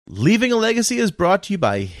Leaving a Legacy is brought to you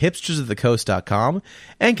by hipstersofthecoast.com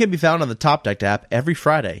and can be found on the Top Deck app every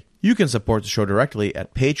Friday. You can support the show directly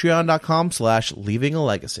at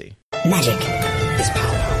patreon.com/leavingalegacy. Magic is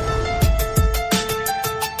power.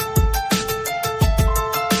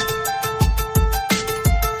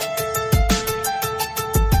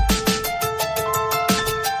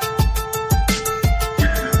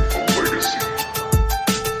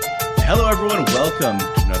 Hello, everyone. Welcome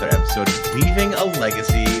to another episode of Leaving a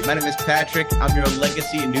Legacy. My name is Patrick. I'm your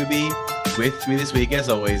legacy newbie. With me this week, as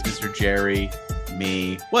always, Mr. Jerry,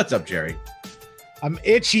 me. What's up, Jerry? I'm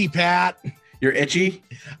itchy, Pat. You're itchy?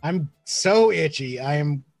 I'm so itchy.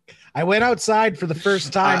 I went outside for the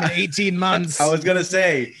first time in 18 months. I was going to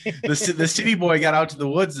say, the city boy got out to the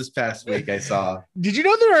woods this past week, I saw. Did you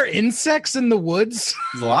know there are insects in the woods?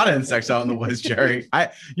 There's a lot of insects out in the woods, Jerry.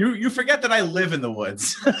 You forget that I live in the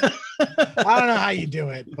woods. I don't know how you do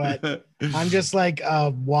it, but I'm just like a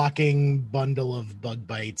walking bundle of bug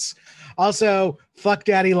bites. Also, fuck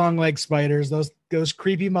daddy long leg spiders. Those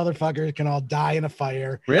creepy motherfuckers can all die in a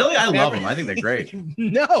fire. Really? I love them. I think they're great.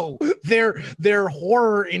 No, they're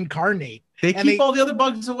horror incarnate. They keep all the other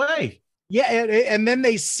bugs away. Yeah, and then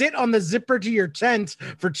they sit on the zipper to your tent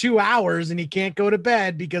for 2 hours and you can't go to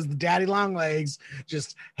bed because the daddy long legs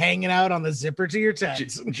just hanging out on the zipper to your tent.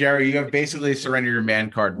 Jerry, you have basically surrendered your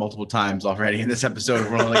man card multiple times already in this episode.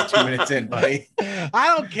 We're only like 2 minutes in, buddy.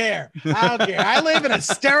 I don't care. I live in a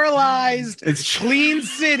sterilized, clean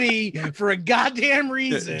city for a goddamn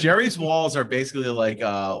reason. Jerry's walls are basically like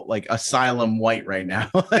asylum white right now.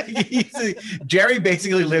 Jerry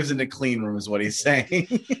basically lives in a clean room is what he's saying.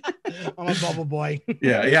 I'm a bubble boy.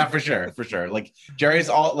 yeah, for sure. Like Jerry's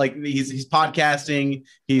all like he's podcasting,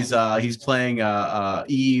 he's playing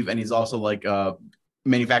Eve, and he's also like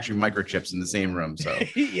manufacturing microchips in the same room. So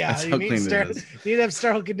yeah, you need to have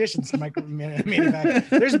sterile conditions to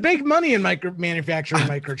manufacture. There's big money in manufacturing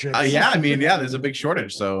microchips. There's a big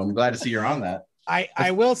shortage. So I'm glad to see you're on that.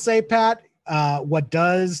 I will say, Pat, what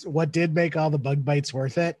did make all the bug bites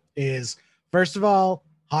worth it is, first of all,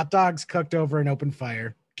 hot dogs cooked over an open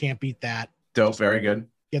fire. Can't beat that. Dope. Very good.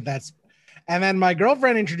 Yeah, and then my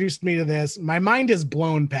girlfriend introduced me to this. My mind is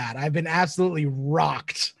blown, Pat. I've been absolutely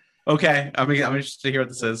rocked. Okay. I'm interested to hear what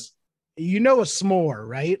this is. You know a s'more,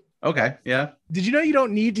 right? Okay. Yeah. Did you know you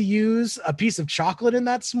don't need to use a piece of chocolate in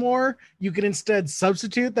that s'more? You can instead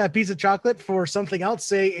substitute that piece of chocolate for something else,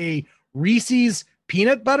 say a Reese's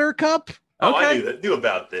peanut butter cup. Oh, okay. I knew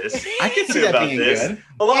about this. I can see that being good.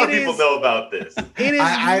 A lot of people know about this. It is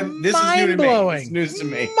this mind-blowing. Is news to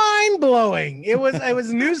me. Mind-blowing. It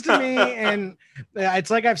was news to me, and it's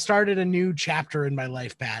like I've started a new chapter in my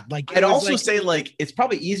life, Pat. Like I'd also say like it's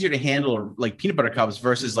probably easier to handle like peanut butter cups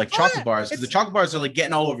versus like chocolate bars, because the chocolate bars are like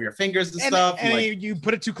getting all over your fingers and stuff. And like, you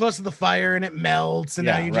put it too close to the fire and it melts, and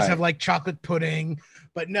now you just have like chocolate pudding.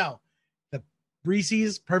 But no.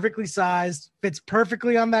 Reese's, perfectly sized, fits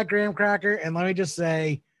perfectly on that graham cracker, and let me just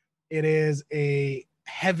say, it is a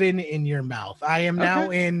heaven in your mouth. I am now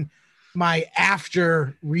in my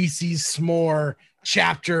after Reese's s'more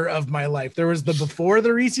chapter of my life. There was the before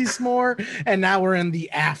the Reese's s'more, and now we're in the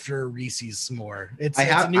after Reese's s'more. It's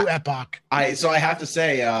a new epoch. I have to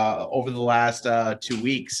say, over the last 2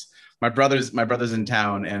 weeks, my brother's in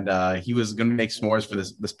town, and he was going to make s'mores for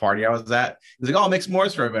this party I was at. He's like, "Oh, I'll make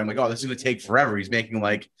s'mores for everybody." I'm like, "Oh, this is going to take forever." He's making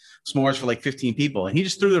like s'mores for like 15 people, and he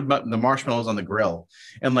just threw the marshmallows on the grill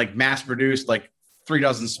and like mass produced like 3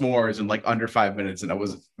 dozen s'mores in like under 5 minutes, and I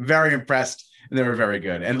was very impressed. And they were very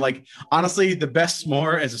good. And like honestly, the best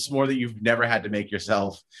s'more is a s'more that you've never had to make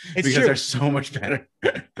yourself, because they're so much better.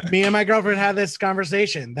 Me and my girlfriend had this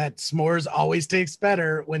conversation that s'mores always tastes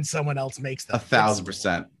better when someone else makes them.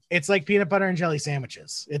 1,000%. It's like peanut butter and jelly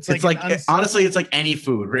sandwiches. It's honestly, it's like any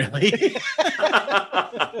food, really.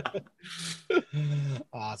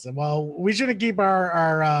 Awesome. Well, we shouldn't keep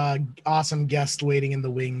our awesome guest waiting in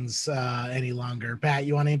the wings any longer. Pat,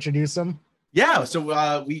 you want to introduce him? Yeah.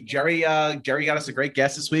 So Jerry got us a great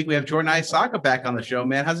guest this week. We have Jordan Aisaka back on the show,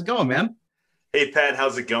 man. How's it going, man? Hey, Pat,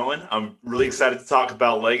 how's it going? I'm really excited to talk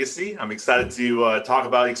about Legacy. I'm excited to talk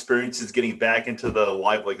about experiences getting back into the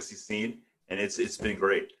live Legacy scene, and it's been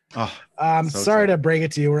great. Oh, I'm sorry to break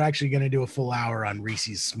it to you. We're actually going to do a full hour on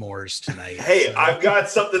Reese's s'mores tonight. Hey, so. I've got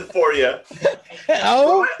something for you.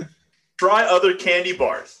 Try other candy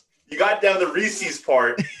bars. You got down the Reese's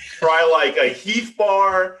part. Try like a Heath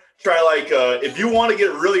bar. Try like if you want to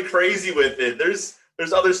get really crazy with it. There's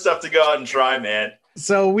other stuff to go out and try, man.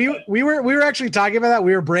 So we were actually talking about that.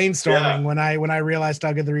 We were brainstorming when I realized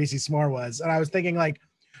how good the Reese's s'more was, and I was thinking like,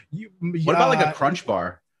 what about like a Crunch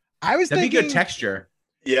bar? I was That'd thinking be good texture.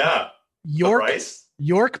 Yeah. York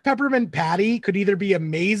York peppermint patty could either be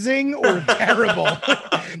amazing or terrible.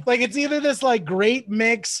 Like it's either this like great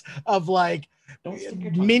mix of like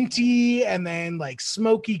minty and then like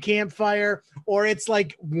smoky campfire, or it's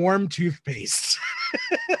like warm toothpaste.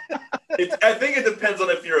 I think it depends on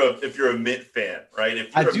if you're a mint fan, right?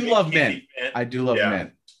 If you're I do love mint. I do love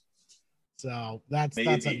mint. So that's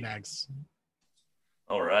up next.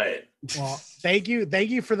 All right. Well, thank you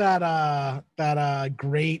for that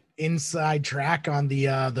great inside track on the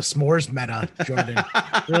s'mores meta, Jordan.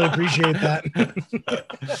 Really appreciate that.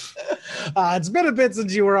 It's been a bit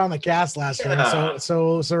since you were on the cast last year,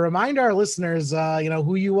 so remind our listeners,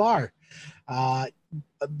 who you are.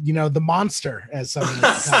 The monster, as some would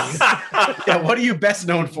tell you. Yeah, what are you best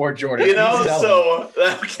known for, Jordan?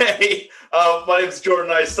 Okay. My name is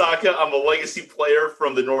Jordan Aisaka. I'm a legacy player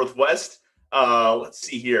from the Northwest. Let's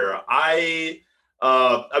see here. I've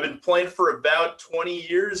been playing for about 20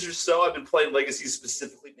 years or so. I've been playing Legacy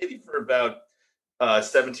specifically, maybe for about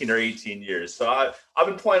 17 or 18 years. So I've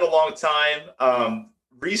been playing a long time.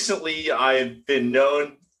 Recently, I've been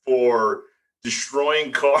known for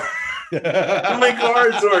destroying cards.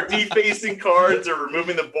 Or defacing cards or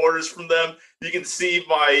removing the borders from them. You can see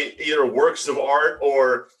my either works of art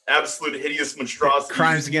or absolute hideous monstrosities.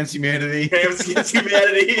 Crimes against humanity.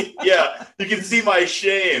 Yeah, you can see my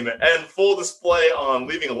shame and full display on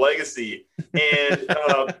leaving a legacy. And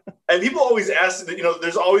people always ask,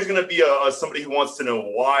 there's always going to be somebody who wants to know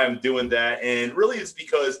why I'm doing that. And really it's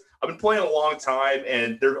because I've been playing a long time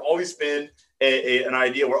and there's always been an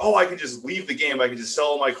idea where, I can just leave the game. I can just sell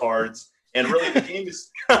all my cards. And really, the game is.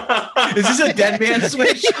 Is this a dead man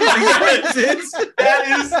switch? That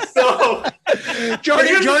is so.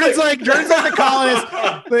 Jordan's like the colonists.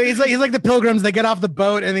 He's like the pilgrims. They get off the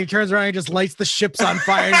boat and he turns around and just lights the ships on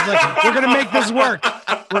fire. And he's like, "We're gonna make this work.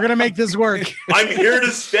 We're gonna make this work. I'm here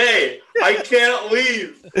to stay. I can't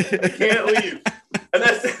leave. And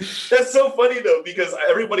that's so funny though, because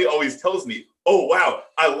everybody always tells me, "Oh wow,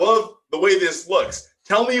 I love the way this looks.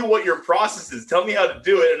 Tell me what your process is. Tell me how to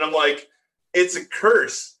do it." And I'm like, it's a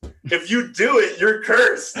curse. If you do it, you're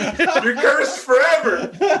cursed. You're cursed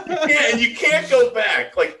forever. You can't go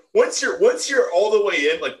back. Like once you're all the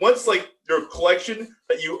way in, once your collection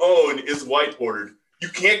that you own is whiteboarded, you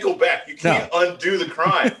can't go back. You can't undo the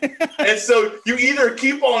crime. And so you either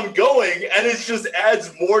keep on going and it just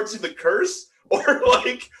adds more to the curse, or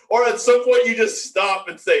at some point you just stop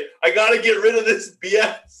and say, I gotta get rid of this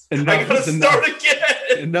BS. I gotta start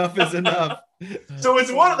again. Enough is enough. So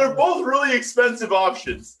they're both really expensive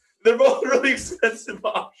options. That's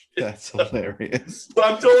hilarious. So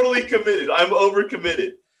I'm totally committed. I'm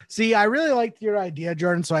overcommitted. See, I really liked your idea,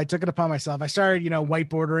 Jordan, so I took it upon myself. I started,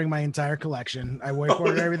 whiteboarding my entire collection. I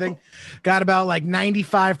whiteboarded everything. Got about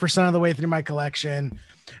 95% of the way through my collection.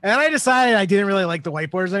 And then I decided I didn't really like the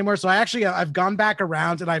whiteboarders anymore. So I've gone back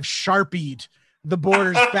around and I've Sharpied the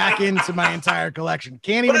borders back into my entire collection.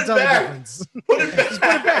 Can't even tell the difference. Just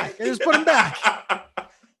put it back. Just put them back.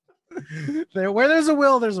 Where there's a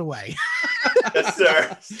will, there's a way. Yes,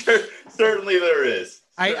 sir. Certainly there is.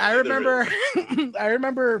 I remember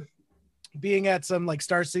being at some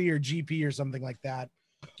Star City or GP or something like that.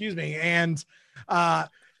 Excuse me. And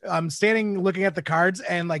I'm standing looking at the cards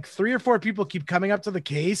and 3 or 4 people keep coming up to the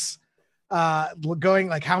case going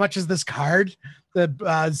how much is this card?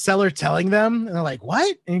 The seller telling them and they're like,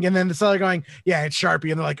 what? And then the seller going, yeah, it's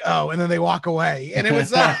Sharpie. And they're like, oh, and then they walk away. And it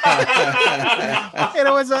was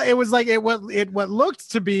what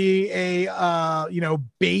looked to be a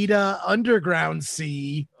beta underground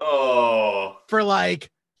C for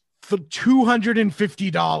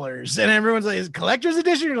 $250. And everyone's like, is it collector's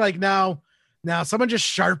edition? You're like, no, someone just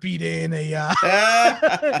Sharpied in an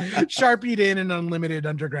unlimited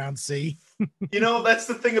underground C. That's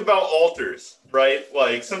the thing about alters, right?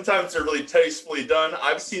 Sometimes they're really tastefully done.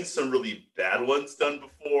 I've seen some really bad ones done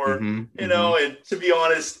before, and to be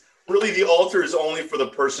honest, really the alter is only for the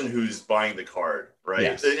person who's buying the card, right?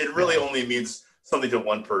 Yes. It really only means something to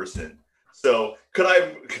one person. So could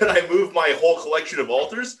I move my whole collection of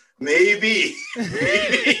alters? Maybe.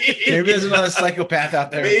 Maybe there's another psychopath out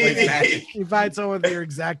there. Maybe. You find someone with your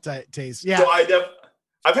exact taste. Yeah. So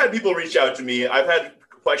I've had people reach out to me. I've had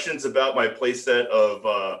questions about my playset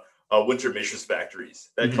of Winter Mistress Factories.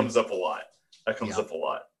 That comes up a lot.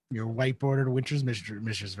 Your whiteboarded Winter's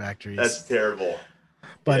Mistress Factories. That's terrible.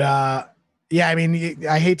 But I mean,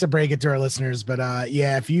 I hate to break it to our listeners, but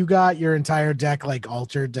if you got your entire deck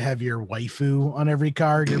altered to have your waifu on every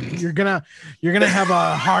card, you're gonna have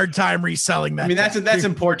a hard time reselling that. I mean, that's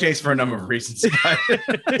in poor taste for a number of reasons.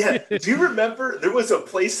 Yeah. Do you remember there was a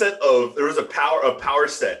playset there was a power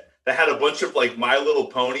set that had a bunch of like My Little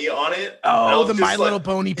Pony on it. Oh, the My Little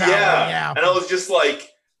Pony power. Yeah. And I was just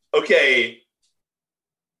like, okay,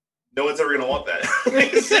 no one's ever gonna want that.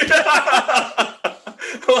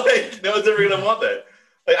 Like, no one's ever gonna want that.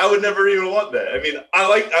 Like, I would never even want that. I mean,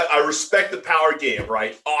 I respect the power game,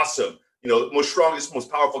 right? Awesome. You know, most strongest,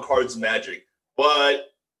 most powerful cards in Magic,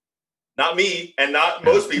 but not me and not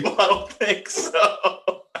most people. I don't think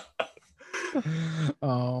so.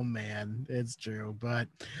 Oh man, it's true. But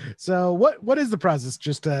so what is the process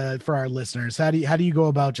just for our listeners? How do you go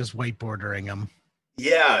about just whiteboarding them?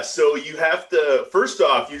 Yeah, so you have to, first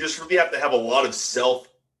off, you just really have to have a lot of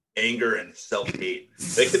self-anger and self-hate.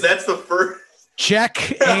 Like, that's the first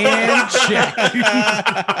check and check.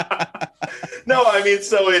 No, I mean,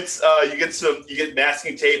 so it's you get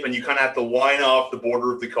masking tape and you kind of have to line off the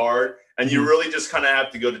border of the card, and you really just kind of have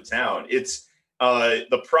to go to town. It's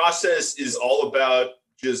the process is all about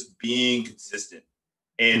just being consistent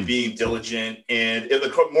and being diligent. And if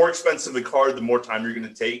the more expensive the card, the more time you're going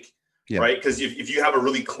to take, right? Because if you have a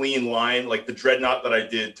really clean line, like the Dreadnought that I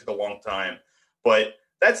did took a long time, but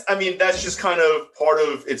that's just kind of part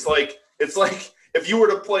of. It's like if you were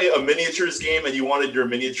to play a miniatures game and you wanted your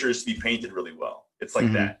miniatures to be painted really well, it's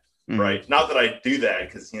like that, right? Not that I do that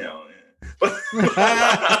because, you know.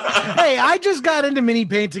 Hey, I just got into mini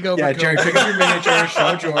painting over. Yeah, Jerry, pick up your miniature.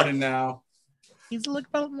 Show Jordan now. He's look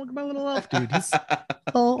about little elf dude. He's a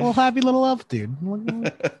little happy little elf dude.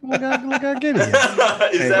 Look how good he is.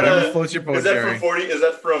 Is that floats your boat, is that Jerry. from 40? Is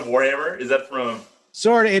that from Warhammer? Is that from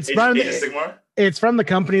sort of? It's from Age of Sigmar? It's from the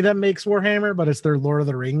company that makes Warhammer, but it's their Lord of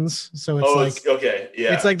the Rings. So it's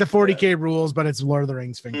it's like the 40K rules, but it's Lord of the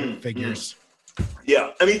Rings figures.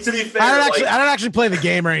 Yeah, I mean, to be fair, I don't actually play the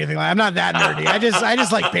game or anything. I'm not that nerdy. I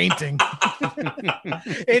just like painting.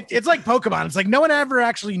 It's like Pokemon. It's like no one ever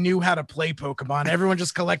actually knew how to play Pokemon. Everyone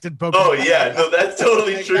just collected Pokemon. Oh yeah, no, that's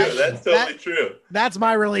totally true. That's totally true. That's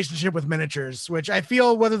my relationship with miniatures, which I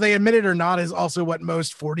feel, whether they admit it or not, is also what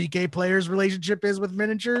most 40K players' relationship is with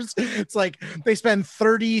miniatures. It's like they spend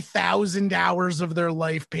 30,000 hours of their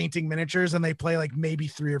life painting miniatures, and they play like maybe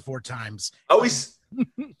 3 or 4 times. I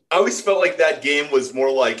always felt like that game was more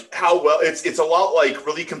like how well it's a lot like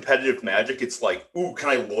really competitive Magic. It's like, ooh, can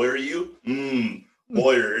I lawyer you?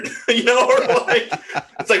 Lawyered. You know, or like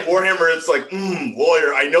it's like Warhammer, it's like,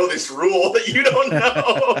 lawyer, I know this rule that you don't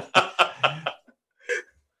know.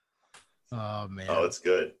 Oh man. Oh, it's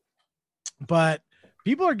good. But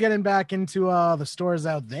people are getting back into the stores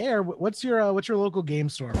out there. What's your local game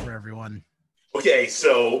store for everyone? Okay,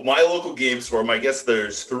 so my local game store, I guess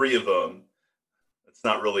there's 3 of them. It's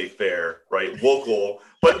not really fair, right? Local,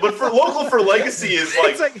 but for local for Legacy is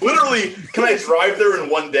like literally, can I drive there in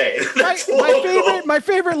one day? My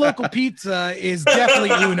favorite local pizza is definitely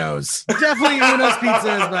Uno's. Definitely Uno's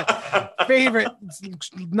Pizza is my favorite.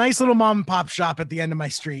 Nice little mom and pop shop at the end of my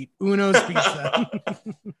street. Uno's Pizza.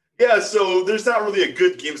 Yeah, so there's not really a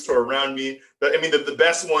good game store around me. But I mean, the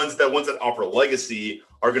best ones that offer Legacy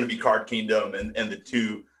are going to be Card Kingdom and the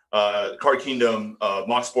 2 Card Kingdom,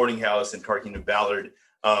 Mock Sporting House, and Card Kingdom Ballard.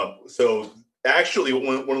 So actually,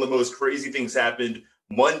 one of the most crazy things happened.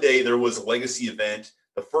 Monday, there was a Legacy event,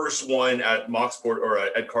 the first one at Mock Sport or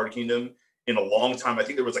at Card Kingdom in a long time. I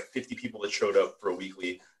think there was like 50 people that showed up for a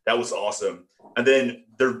weekly. That was awesome. And then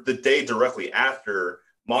the day directly after,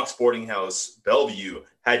 Mock Sporting House Bellevue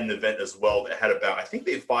had an event as well that had about, I think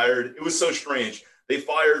they fired, it was so strange. They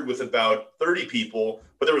fired with about 30 people,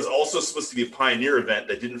 but there was also supposed to be a Pioneer event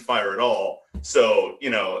that didn't fire at all. So,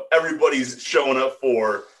 you know, everybody's showing up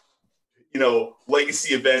for, you know,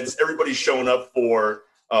 Legacy events. Everybody's showing up for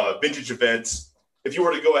vintage events. If you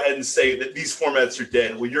were to go ahead and say that these formats are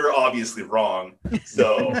dead, well, you're obviously wrong.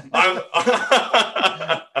 So I'm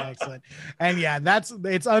excellent. And yeah,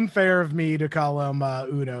 it's unfair of me to call them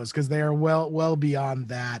Unos because they are well beyond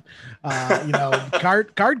that. You know,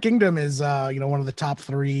 Card Kingdom is you know, one of the top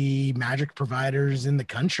 3 Magic providers in the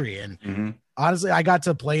country, and honestly, I got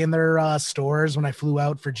to play in their stores when I flew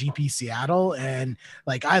out for GP Seattle, and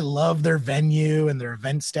like I love their venue, and their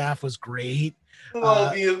event staff was great.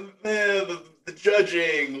 The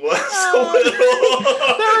judging was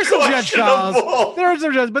there were some judge calls. There were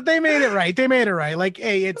some judges, but they made it right. Like,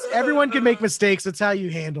 hey, it's everyone can make mistakes. It's how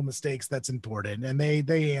you handle mistakes that's important, and they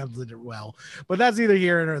handled it well. But that's either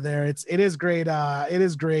here or there. It is great. It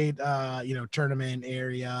is great. You know, tournament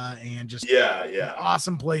area and just an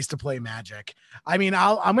awesome place to play Magic. I mean,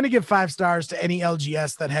 I'm gonna give 5 stars to any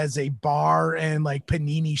LGS that has a bar and like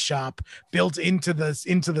panini shop built into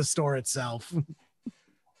the store itself.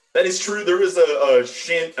 That is true. There is I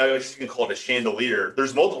guess you can call it a chandelier.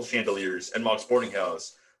 There's multiple chandeliers at Mock Sporting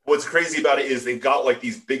House. What's crazy about it is they've got like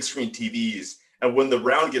these big screen TVs, and when the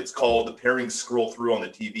round gets called, the pairings scroll through on the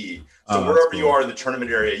TV. So wherever cool. you are in the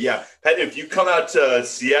tournament area, yeah, Pat, if you come out to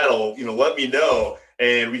Seattle, let me know,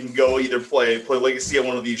 and we can go either play Legacy at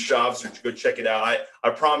one of these shops or go check it out. I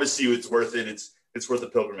promise you, it's worth it. It's worth the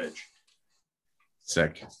pilgrimage.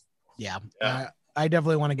 Sick. Yeah. I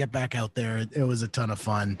definitely want to get back out there. It was a ton of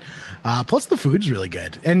fun. Plus the food's really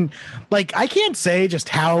good. And like, I can't say just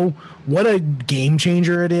what a game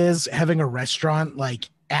changer it is having a restaurant like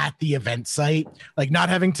at the event site, like not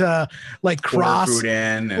having to like cross food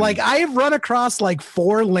in like I've run across like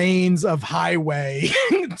 4 lanes of highway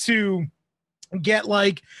to get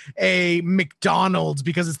like a McDonald's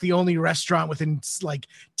because it's the only restaurant within like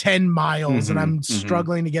 10 miles and I'm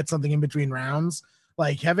struggling to get something in between rounds.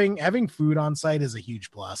 Like having food on site is a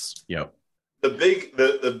huge plus. Yep. The big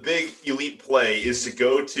elite play is to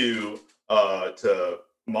go to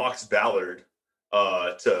Mox Ballard,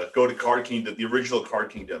 to go to Card Kingdom, the original Card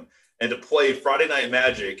Kingdom, and to play Friday Night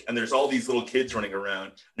Magic. And there's all these little kids running around.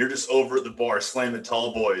 And you're just over at the bar slamming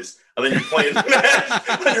tall boys, and then you're playing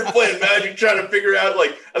Magic, trying to figure out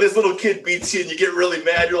like, and this little kid beats you, and you get really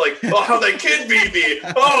mad. You're like, oh, how that kid beat me?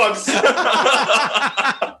 Oh, I'm so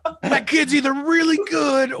that kid's either really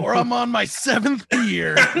good or I'm on my 7th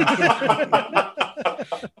beer.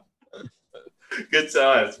 Good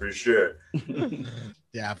times for sure.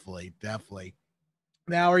 Definitely.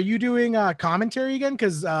 Now, are you doing commentary again?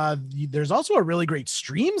 Because there's also a really great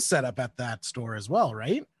stream setup at that store as well,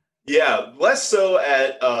 right? Yeah, less so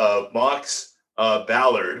at Mox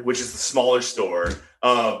Ballard, which is the smaller store.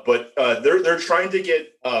 But they're trying to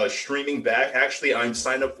get streaming back. Actually, I'm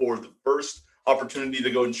signed up for the first opportunity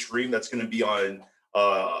to go and stream. That's going to be on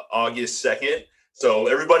August 2nd. So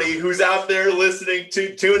everybody who's out there listening,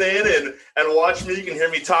 to tune in and watch me. You can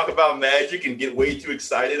hear me talk about Magic and get way too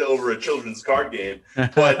excited over a children's card game.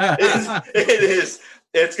 But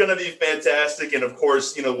it's going to be fantastic. And of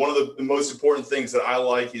course, one of the most important things that I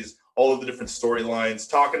like is all of the different storylines,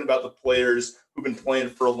 talking about the players who've been playing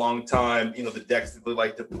for a long time, the decks that they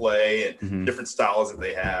like to play and different styles that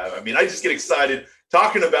they have. I mean, I just get excited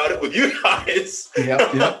talking about it with you guys.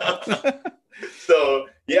 Yep. So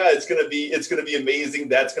yeah, it's gonna be amazing.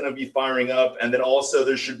 That's gonna be firing up, and then also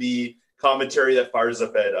there should be commentary that fires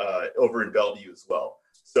up at over in Bellevue as well.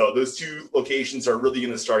 So those 2 locations are really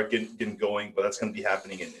gonna start getting going, but that's gonna be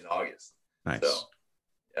happening in August. Nice. So,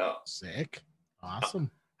 yeah. Sick. Awesome.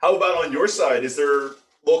 How about on your side? Is there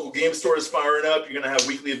local game stores firing up? You're gonna have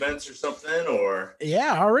weekly events or something, or?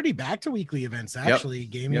 Yeah, already back to weekly events. Actually,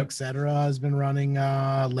 Gaming Etc. has been running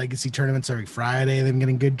legacy tournaments every Friday. They've been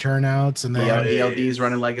getting good turnouts, and then ELD is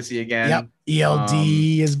running legacy again. Yep, ELD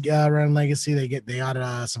is running legacy. They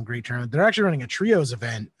got some great tournaments. They're actually running a trios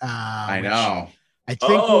event. I know. I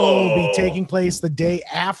think will be taking place the day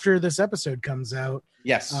after this episode comes out.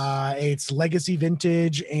 Yes. It's Legacy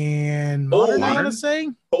Vintage and Modern. I want to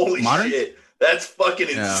say. Holy Modern? Shit. That's fucking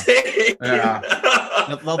insane. Yeah.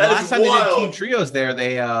 The last time they did team trios there,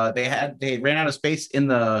 they ran out of space in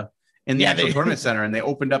the actual tournament center, and they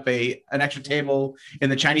opened up an extra table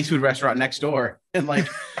in the Chinese food restaurant next door. And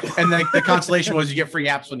the consolation was you get free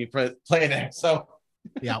apps when you play there. So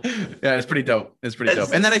yeah, it's pretty dope. It's pretty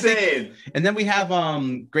dope. And then insane. and then we have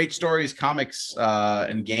Great Stories Comics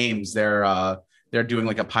and Games. They're doing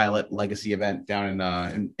like a pilot legacy event down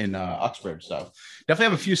in Uxbridge. So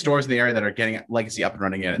definitely have a few stores in the area that are getting legacy up and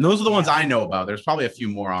running in. And those are the ones I know about. There's probably a few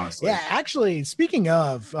more, honestly. Yeah, actually, speaking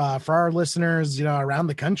of, for our listeners, around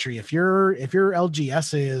the country, if your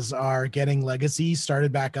LGSs are getting legacy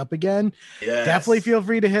started back up again, definitely feel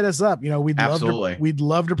free to hit us up. We'd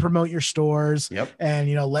love to promote your stores. Yep.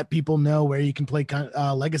 And let people know where you can play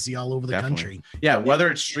legacy all over the country. Yeah,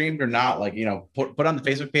 whether it's streamed or not, put on the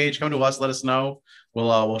Facebook page, come to us, let us know.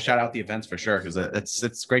 We'll shout out the events for sure, because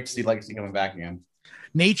it's great to see legacy coming back again.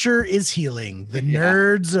 Nature is healing. The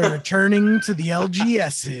nerds are returning to the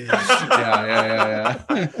LGSs.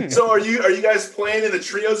 Yeah. So are you guys playing in the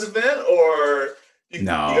trios event, or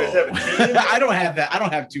no? You guys have a team? I don't have that. I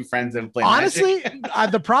don't have 2 friends that play. Honestly,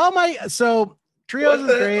 the problem trios is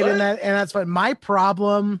great, and that's fine. My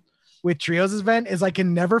problem with trios event is I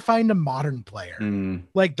can never find a modern player.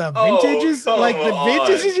 Like the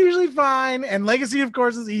vintage is usually fine, and legacy of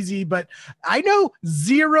course is easy, but I know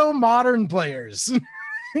 0 modern players.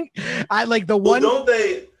 I like the one. Don't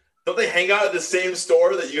they hang out at the same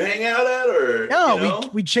store that you hang out at, or no?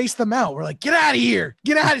 We chase them out. We're like, get out of here,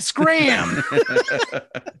 scram.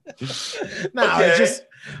 No,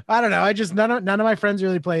 I don't know. I just none of my friends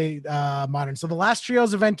really play modern. So the last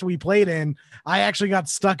trios event we played in, I actually got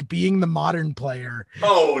stuck being the modern player.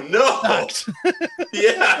 Oh no!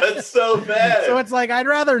 Yeah, that's so bad. So it's like I'd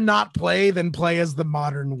rather not play than play as the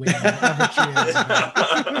modern wing of a trios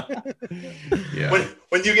event. Yeah.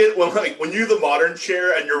 When you're the modern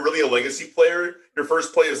chair and you're really a legacy player, your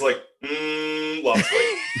first play is like, lost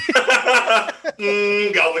play.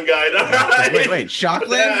 Goblin Guide. All right. Wait,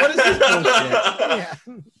 Shockland? What is this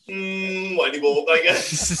bullshit? Yeah. Lightning Bolt, I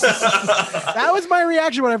guess. That was my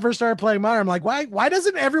reaction when I first started playing Modern. I'm like, why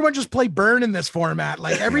doesn't everyone just play Burn in this format?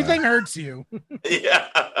 Like everything hurts you.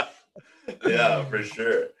 Yeah, for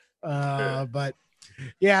sure. But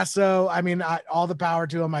yeah, so I mean, all the power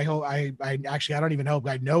to him. I hope I don't even hope.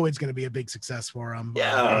 I know it's going to be a big success for him.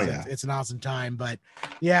 It's an awesome time. But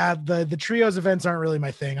yeah, the trios events aren't really my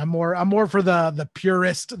thing. I'm more for the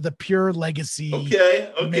pure legacy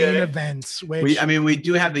main events. Which we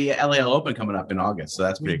do have the LAL Open coming up in August, so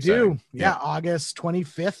that's pretty exciting. Yeah, August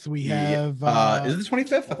 25th. We have. Is it the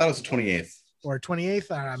 25th? I thought it was the 28th. Or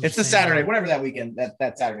 28th. It's the Saturday, whatever that weekend.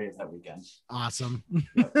 That Saturday is that weekend. Awesome.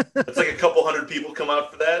 It's like a couple hundred people come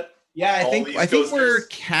out for that. Yeah, I think we're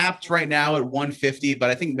capped right now at 150,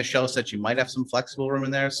 but I think Michelle said she might have some flexible room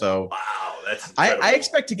in there. So wow, that's I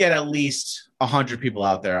expect to get at least 100 people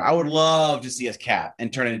out there. I would love to see us cap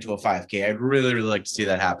and turn it into a 5K. I'd really, really like to see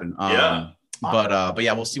that happen. But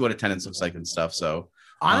yeah, we'll see what attendance looks like and stuff. So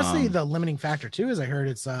honestly, the limiting factor too is I heard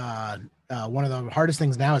it's one of the hardest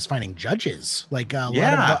things now is finding judges. Like a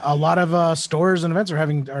lot of stores and events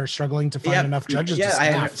are struggling to find enough judges. Yeah, I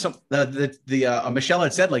had some Michelle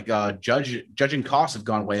had said like judging costs have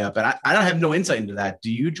gone way up, and I don't have no insight into that.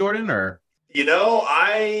 Do you, Jordan? Or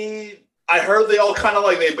I heard they all kind of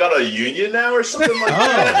like they've got a union now or something like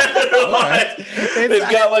that. They've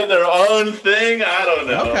got like their own thing. I don't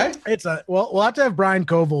know. Okay, we'll have to have Brian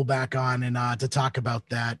Koval back on and to talk about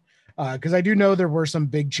that. Because I do know there were some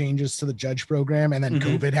big changes to the judge program, and then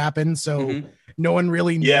COVID happened, so no one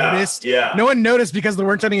really noticed. No one noticed because there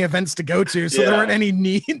weren't any events to go to, so there weren't any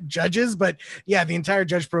need judges. But yeah, the entire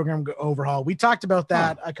judge program overhaul. We talked about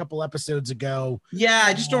that a couple episodes ago. Yeah,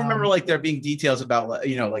 I just don't remember like there being details about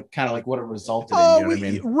like kind of like what it resulted in. You know what I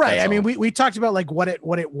mean? Right. I mean, we talked about like what it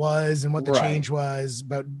was and what the change was,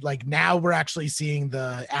 but like now we're actually seeing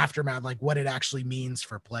the aftermath, like what it actually means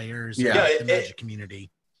for players in the Magic community.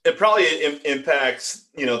 It probably impacts,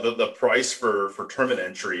 the price for tournament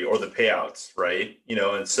entry or the payouts, right?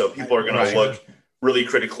 And so people are going to look really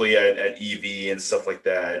critically at EV and stuff like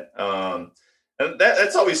that. And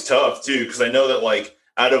that's always tough too, because I know that like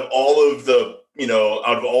out of all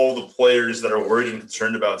the players that are worried and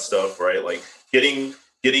concerned about stuff, right? Like getting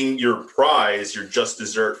your prize, your just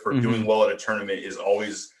dessert for doing well at a tournament has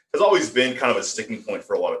always been kind of a sticking point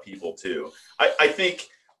for a lot of people too. I think.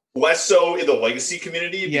 Less so in the legacy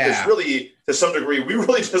community because really, to some degree, we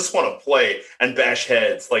really just want to play and bash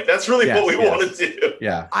heads. Like that's really what we want to do.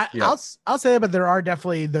 Yeah, I'll say that, but there are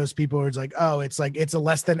definitely those people who are like, oh, it's a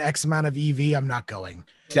less than X amount of EV. I'm not going.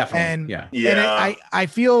 Definitely. And I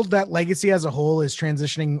feel that legacy as a whole is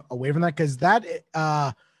transitioning away from that because that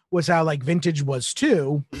was how like vintage was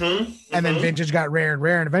too. And then vintage got rare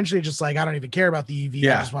and eventually just like, I don't even care about the EV.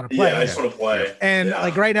 I just want to play. I just want to play. And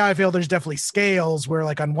like right now I feel there's definitely scales where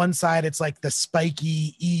like on one side, it's like the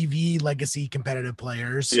spiky EV legacy competitive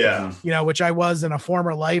players, which I was in a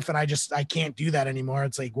former life. And I can't do that anymore.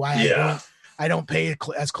 It's like, why I don't pay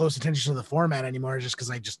as close attention to the format anymore just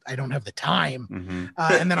because I don't have the time.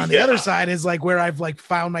 And then on the other side is like where I've like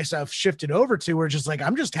found myself shifted over to where just like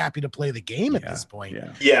I'm just happy to play the game at this point.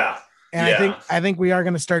 And I think we are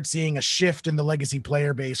going to start seeing a shift in the legacy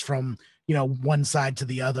player base from one side to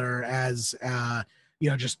the other as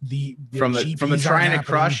just the from the trying to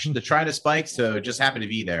crush the trying to spikes to just happen to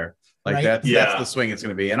be there like that's the swing it's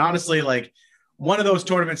going to be. And honestly, like one of those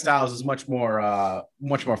tournament styles is much more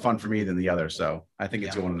fun for me than the other. So I think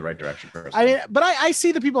it's going in the right direction first. I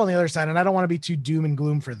see the people on the other side and I don't want to be too doom and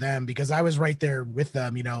gloom for them because I was right there with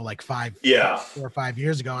them, like 4 or 5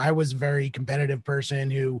 years ago. I was a very competitive person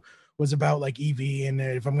who was about like EV and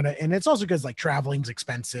and it's also because like traveling's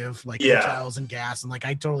expensive, like hotels and gas. And like,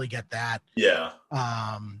 I totally get that.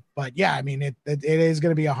 But yeah, I mean, it is going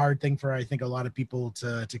to be a hard thing for, I think a lot of people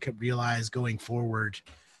to realize going forward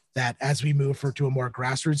that as we move to a more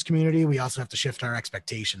grassroots community, we also have to shift our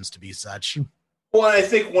expectations to be such. Well, I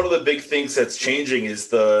think one of the big things that's changing is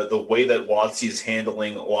the way that WotC is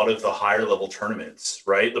handling a lot of the higher level tournaments,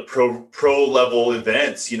 right? The pro level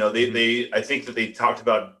events, I think that they talked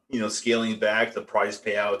about, scaling back the prize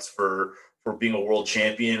payouts for being a world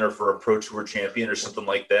champion or for a pro tour champion or something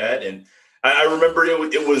like that. And I remember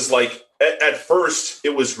it was like at first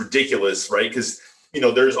it was ridiculous, right? Because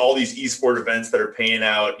there's all these esport events that are paying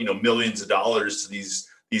out millions of dollars to these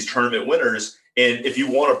tournament winners, and if you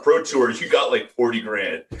want a pro tour, you got like 40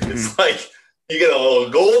 grand. It's like you get a little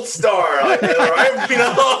gold star, like, right?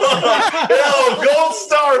 A gold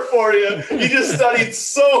star for you. You just studied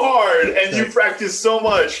so hard and you practiced so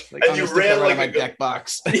much, and you ran like a deck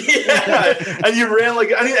box. Yeah, and you ran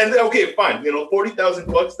like and okay, fine.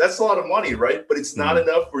 $40,000. That's a lot of money, right? But it's not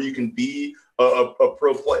enough where you can be a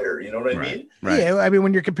pro player. You know what I mean? Right. Yeah, I mean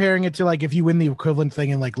when you're comparing it to like if you win the equivalent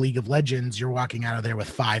thing in like League of Legends, you're walking out of there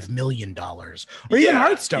with $5 million, or even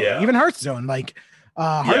Hearthstone. Yeah. Even Hearthstone, like.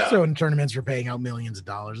 Hearthstone tournaments were paying out millions of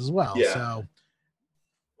dollars as well. Yeah. So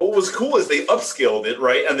what was cool is they upscaled it,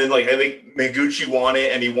 right? And then like I think Mengucci won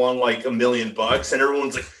it, and he won like $1 million, and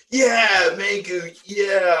everyone's like, "Yeah, Mengu,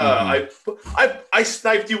 yeah, I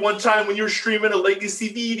sniped you one time when you were streaming a legacy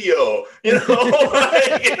video."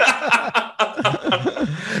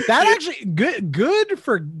 That actually good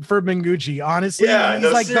for Mengucci, honestly. Yeah, he's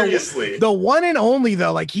no, like seriously. The one and only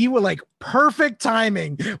though, like he would like perfect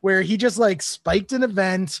timing where he just like spiked an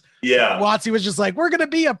event. Yeah, WotC was just like, we're gonna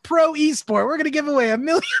be a pro esport, we're gonna give away $1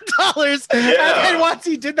 million. Yeah. And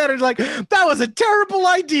WotC did that and like, that was a terrible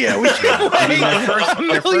idea. We gave away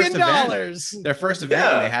 $1 million. Their first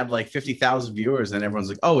event, they had like 50,000 viewers, and everyone's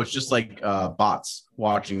like, "Oh, it's just like bots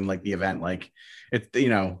watching like the event." Like it, they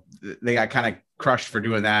got kind of crushed for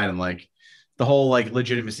doing that, and like the whole like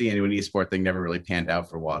legitimacy into an esport thing never really panned out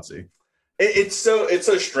for WotC. It's so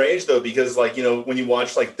strange though, because like when you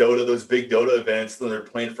watch like Dota, those big Dota events, then they're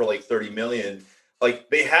playing for like 30 million. Like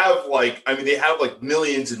they have like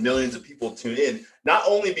millions and millions of people tune in. Not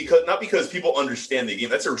because people understand the game.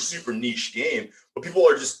 That's a super niche game, but people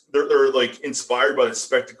are just they're like inspired by the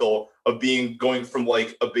spectacle of going from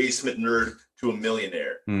like a basement nerd to a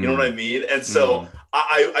millionaire. You know what I mean? And so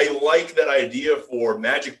I like that idea for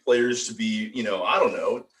Magic players to be, I don't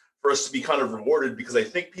know, for us to be kind of rewarded, because I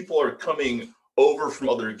think people are coming over from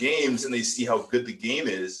other games and they see how good the game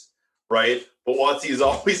is, right? But WotC has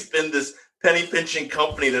always been this penny pinching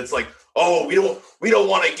company that's like, "Oh, we don't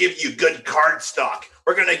want to give you good card stock.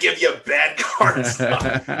 We're gonna give you bad card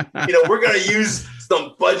stock. We're gonna use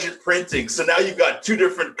some budget printing. So now you've got two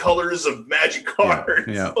different colors of Magic cards."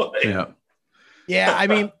 Yeah, I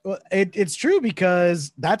mean, it's true,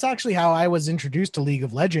 because that's actually how I was introduced to League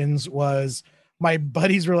of Legends. Was my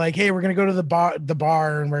buddies were like, "Hey, we're gonna go to the bar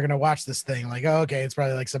and we're gonna watch this thing." Like, "Oh, okay, it's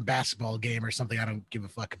probably like some basketball game or something I don't give a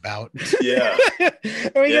fuck about." Yeah.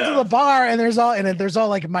 And we get to the bar and there's all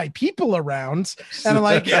like my people around, and I'm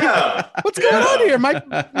like, "What's going on here? My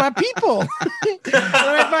people." And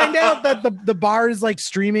I find out that the bar is like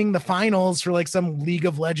streaming the finals for like some League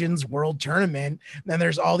of Legends world tournament. And then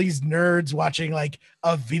there's all these nerds watching like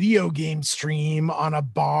a video game stream on a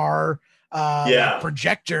bar like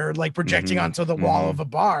projector, like projecting onto the wall of a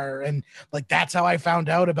bar. And like that's how I found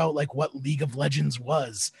out about like what League of Legends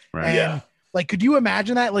was. Right. And like, could you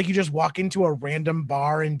imagine that? Like you just walk into a random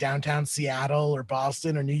bar in downtown Seattle or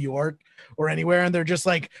Boston or New York or anywhere, and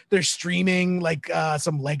they're streaming like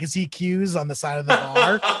some legacy queues on the side of the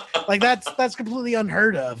bar. Like that's completely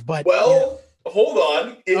unheard of. But hold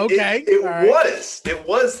on. It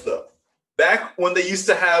was though. Back when they used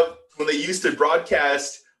to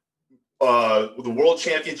broadcast the World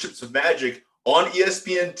Championships of Magic on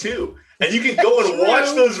ESPN2, and you can go and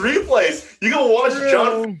watch those replays. You can watch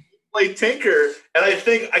John play Tinker, and I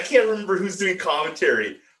can't remember who's doing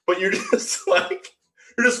commentary, but you're just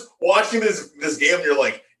watching this game, and you're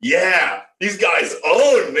like, "Yeah, these guys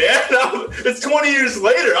own, man." It's 20 years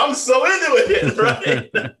later. I'm so into it, right?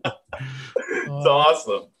 It's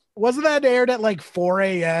awesome. Wasn't that aired at like 4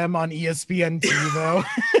 a.m. on ESPN2 though?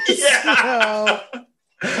 Yeah.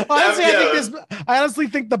 Honestly, I honestly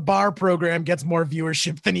think the bar program gets more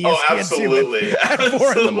viewership than ESPN2. Oh, absolutely. At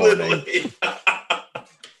 4 in the morning.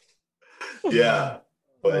 Yeah.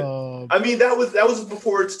 But I mean, that was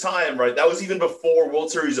before its time, right? That was even before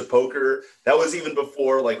World Series of Poker. That was even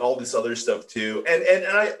before like all this other stuff too. And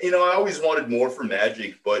I always wanted more for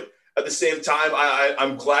Magic, but at the same time,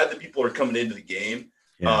 I'm glad that people are coming into the game.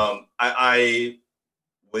 Yeah. I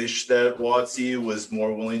wish that WotC was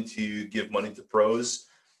more willing to give money to pros.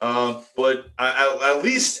 But at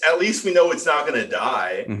least we know it's not going to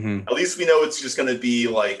die. Mm-hmm. At least we know it's just going to be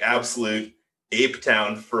like absolute ape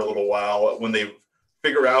town for a little while when they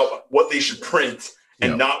figure out what they should print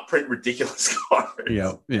and not print ridiculous cards.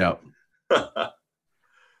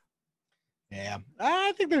 Yeah,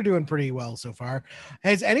 I think they're doing pretty well so far.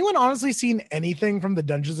 Has anyone honestly seen anything from the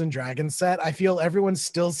Dungeons and Dragons set? I feel everyone's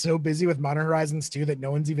still so busy with Modern Horizons 2 that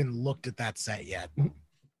no one's even looked at that set yet.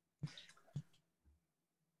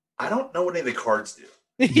 I don't know what any of the cards do.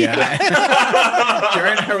 Yeah.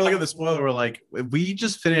 Jared and I were looking at the spoiler. We're like, we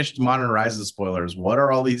just finished Modern Horizon spoilers. What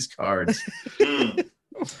are all these cards?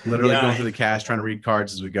 Literally going through the cache, trying to read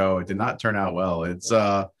cards as we go. It did not turn out well. It's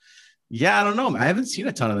I don't know. I haven't seen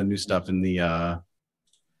a ton of the new stuff in the I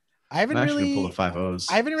haven't really pull the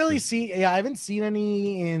 5.0s. I haven't really seen I haven't seen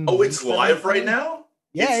any in it's live right now?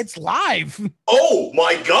 Yeah, it's live. Oh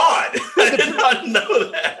my god. I did not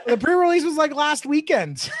know that. The pre-release was like last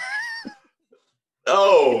weekend.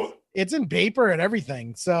 Oh, it's in paper and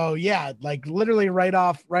everything. So yeah, like literally right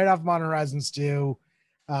off Modern Horizons 2,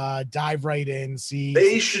 dive right in, see.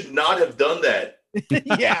 They should not have done that.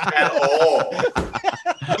 Yeah. At all.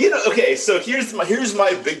 Okay, so here's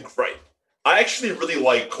my big gripe. I actually really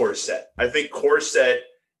like Core Set. I think Core Set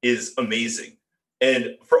is amazing.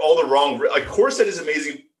 And for all the wrong, like Core Set is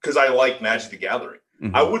amazing because I like Magic the Gathering.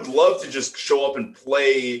 Mm-hmm. I would love to just show up and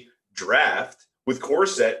play Draft with Core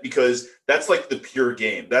Set because that's like the pure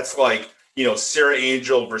game. That's like, Sarah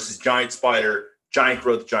Angel versus Giant Spider, Giant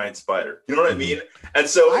Growth, Giant Spider. You know what I mean? And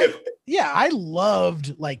so I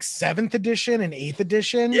loved like 7th edition and 8th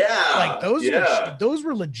edition. Yeah. Like those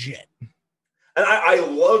were legit. And I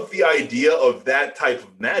love the idea of that type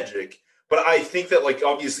of Magic, but I think that like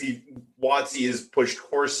obviously WotC has pushed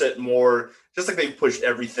Core Set more, just like they've pushed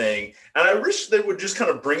everything. And I wish they would just kind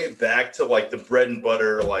of bring it back to like the bread and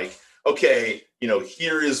butter, like, okay,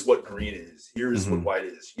 here is what green is, here is what white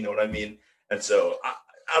is, you know what I mean? And so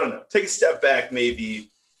I don't know, take a step back,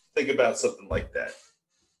 maybe think about something like that.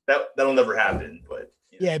 That'll never happen, but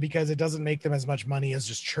yeah, because it doesn't make them as much money as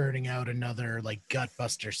just churning out another like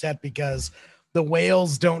gutbuster set, because the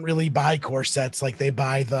whales don't really buy core sets, like they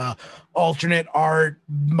buy the alternate art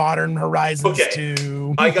Modern Horizons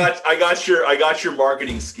 2. I got your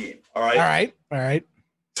marketing scheme. All right.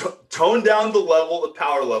 Tone down the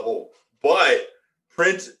power level, but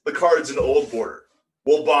print the cards in old border.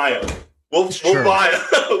 We'll buy them. We'll buy them.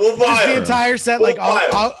 We'll buy the entire set. That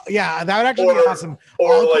would actually be awesome.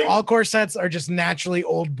 All core sets are just naturally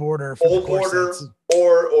old border. Old border,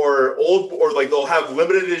 or like they'll have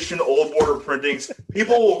limited edition old border printings.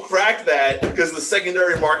 People will crack that because the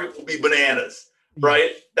secondary market will be bananas,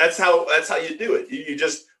 right? That's how you do it. You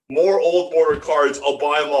just more old border cards. I'll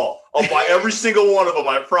buy them all. I'll buy every single one of them.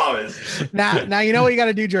 I promise. Now you know what you got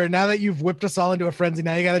to do, Jordan. Now that you've whipped us all into a frenzy,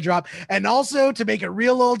 now you got to drop. And also to make it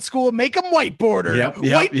real old school, make them white border.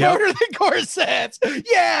 White border the core sets.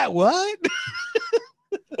 Yeah. What?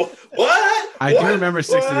 What? I do remember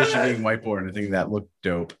 6th edition being whiteboard, and I think that looked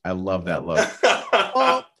dope. I love that look.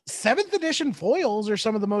 Well, 7th edition foils are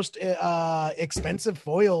some of the most expensive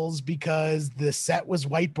foils because the set was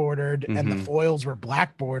white bordered and the foils were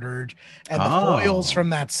black bordered, and the foils from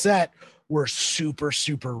that set were super,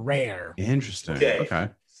 super rare. Interesting. Okay.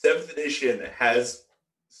 7th edition has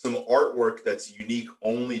some artwork that's unique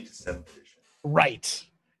only to 7th edition. Right.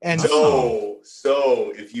 And so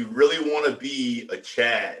if you really want to be a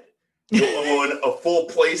Chad, you'll own a full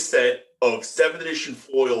play set of 7th edition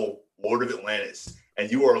foil Lord of Atlantis, and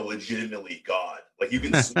you are legitimately God. Like you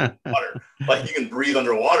can swim water, like you can breathe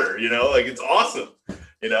underwater, like it's awesome,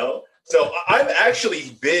 So I'm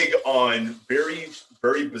actually big on very,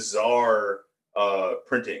 very bizarre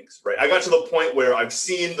printings, right? I got to the point where I've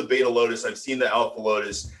seen the Beta Lotus, I've seen the Alpha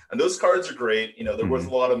Lotus, and those cards are great. They're worth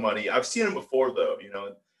a lot of money. I've seen them before though,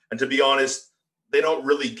 and to be honest, they don't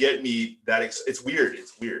really get me that. It's weird.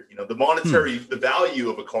 The monetary, the value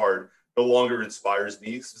of a card no longer inspires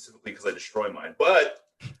me, specifically because I destroy mine. But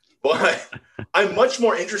I'm much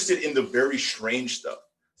more interested in the very strange stuff.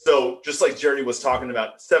 So just like Jerry was talking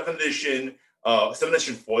about, 7th edition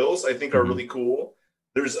foils, I think are really cool.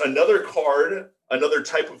 There's another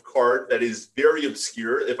type of card that is very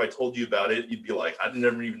obscure. If I told you about it, you'd be like, I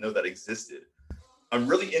never even know that existed. I'm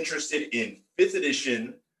really interested in 5th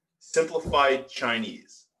edition simplified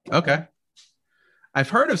Chinese. Okay. I've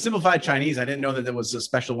heard of simplified Chinese. I didn't know that there was a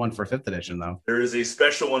special one for 5th edition, though. There is a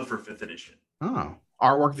special one for 5th edition. Oh,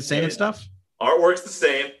 artwork the same and stuff? Artwork's the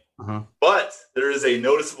same, but there is a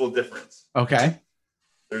noticeable difference. Okay.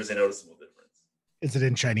 There's a noticeable difference. Is it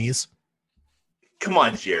in Chinese? Come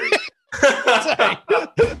on, Jerry. Come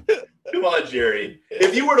on, Jerry.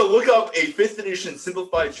 If you were to look up a 5th edition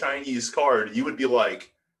simplified Chinese card, you would be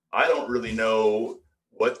like, I don't really know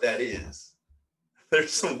what that is.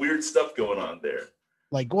 There's some weird stuff going on there.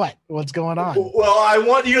 Like what? What's going on? Well, I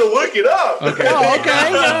want you to look it up. Okay. All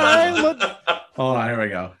right. Hold on. Here we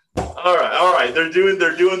go. All right. They're doing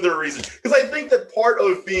their research, because I think that part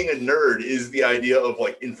of being a nerd is the idea of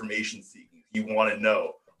like information seeking. You want to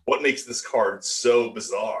know what makes this card so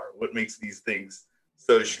bizarre. What makes these things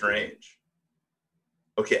so strange.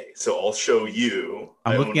 Okay, so I'll show you.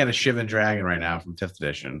 I'm looking at a Shivan Dragon right now from 5th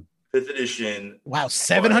edition. 5th edition. Wow,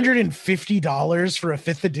 $750 for a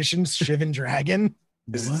 5th edition Shivan Dragon.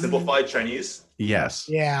 Is it simplified Chinese? Yes.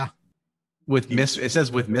 Yeah. It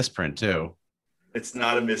says with misprint too. It's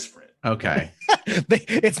not a misprint. Okay.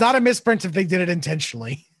 It's not a misprint if they did it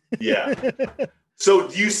intentionally. Yeah. So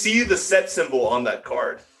do you see the set symbol on that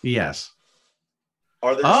card? Yes.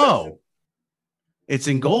 Are there? It's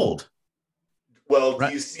in gold. Well,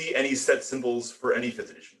 do you see any set symbols for any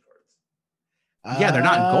 5th edition cards? Yeah, they're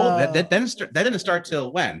not in gold. That didn't start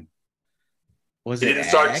till when? It didn't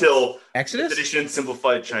start till Exodus 5th edition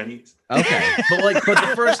simplified Chinese. Okay, but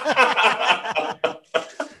the first.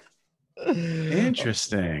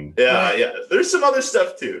 Interesting. Yeah. There's some other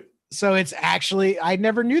stuff too. So it's actually, I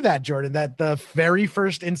never knew that, Jordan, that the very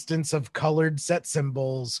first instance of colored set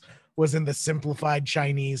symbols was in the simplified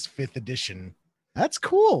Chinese 5th edition. That's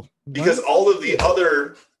cool. Because all of the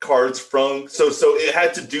other cards so it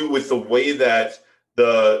had to do with the way that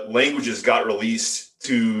the languages got released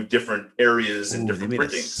to different areas and different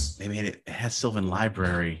printings. They made it has Sylvan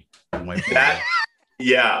Library. Yeah.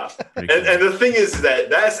 And the thing is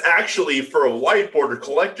that's actually, for a white border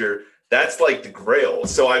collector, that's like the grail.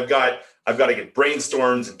 So I've got to get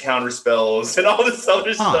brainstorms and counter spells and all this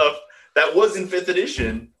other stuff that was in 5th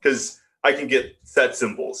edition, because I can get set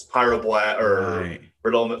symbols, pyroblast or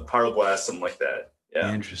pyroblast, something like that.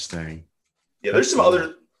 Yeah. Interesting. Yeah, there's some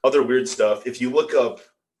other weird stuff. If you look up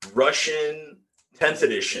Russian 10th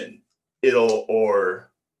edition,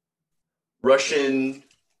 or Russian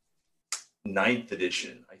 9th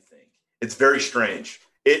edition, I think. It's very strange.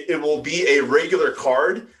 It will be a regular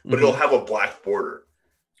card, but it'll have a black border.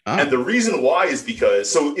 And the reason why is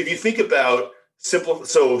because, so if you think about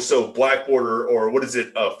black border, or what is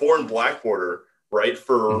it, foreign black border, right?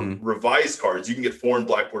 For revised cards, you can get foreign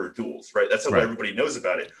black border duels, right? That's how everybody knows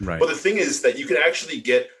about it. Right. But the thing is that you can actually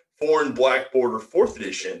get foreign black border 4th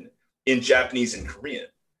edition in Japanese and Korean.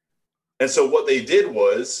 And so what they did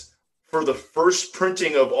was, for the first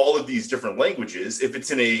printing of all of these different languages, if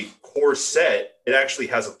it's in a core set, it actually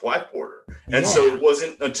has a black border. And so it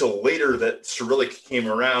wasn't until later that Cyrillic came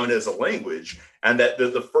around as a language, and that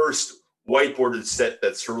the first white-bordered set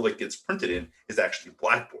that Cyrillic gets printed in is actually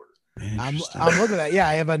black border. I'm looking at that. Yeah,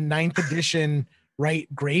 I have a 9th edition,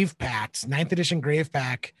 grave packs, 9th edition grave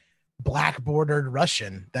pack, black bordered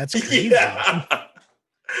Russian. That's crazy. Yeah.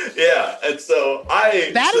 Yeah. And so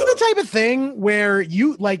that is the type of thing where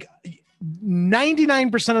you, like,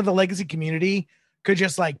 99% of the legacy community could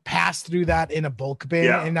just like pass through that in a bulk bin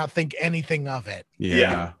and not think anything of it.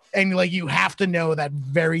 Yeah. And like, you have to know that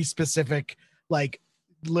very specific, like,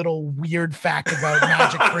 little weird fact about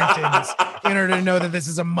magic printings in order to know that this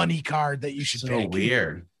is a money card that you should pick.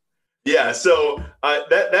 Weird. Yeah, so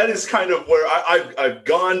that is kind of where I've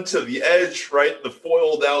gone to the edge, right? The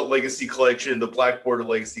foiled out legacy collection, the black border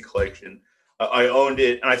legacy collection. I owned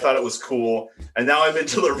it and I thought it was cool. And now I'm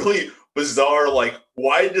into the really bizarre, like,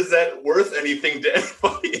 why does that worth anything to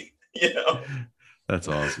anybody? You know? That's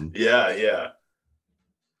awesome. Yeah.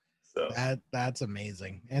 So that's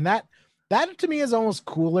amazing. And that to me is almost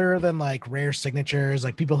cooler than like rare signatures.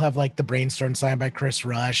 Like, people have like the Brainstorm signed by Chris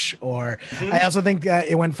Rush, or I also think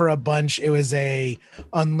it went for a bunch. It was a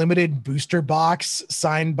unlimited booster box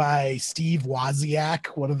signed by Steve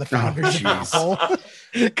Wozniak, one of the founders of Apple.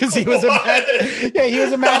 Because he was a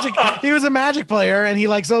magic player, and he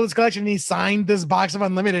like sold his collection, and he signed this box of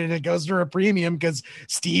unlimited, and it goes for a premium because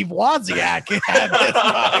Steve Wozniak had this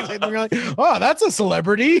box. And we're like, oh, that's a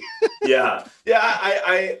celebrity. Yeah.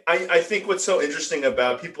 I think what's so interesting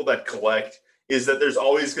about people that collect is that there's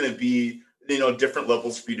always going to be, different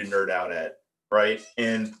levels for you to nerd out at, right?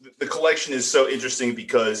 And the collection is so interesting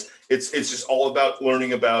because it's just all about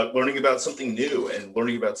learning about something new and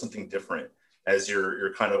learning about something different as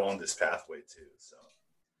you're kind of on this pathway too. So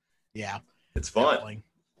yeah, it's fun. Definitely.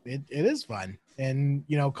 It is fun. And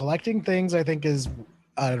collecting things, I think, is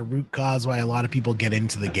a root cause why a lot of people get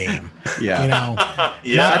into the game. Yeah.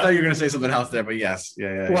 Yeah. I thought you were going to say something else there, but yes.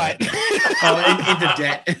 Yeah. What? Into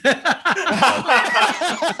debt.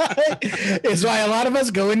 It's why a lot of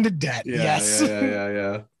us go into debt. Yes.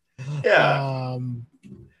 Yeah.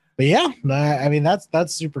 But yeah, I mean,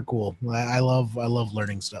 that's super cool. I love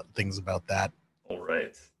learning things about that. All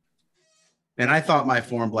right. And I thought my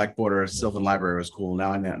foreign black border Sylvan Library was cool.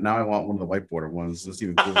 Now I want one of the white border ones. That's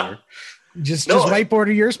even cooler. Just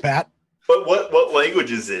whiteboard yours, Pat. But what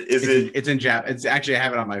language is it? It's in Jap. It's actually, I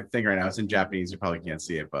have it on my thing right now. It's in Japanese. You probably can't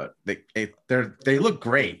see it, but they look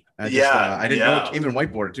great. I didn't know it came in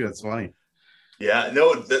whiteboard too. That's funny. Yeah,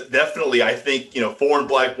 no, definitely. I think foreign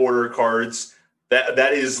black border cards,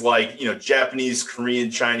 that is like, Japanese,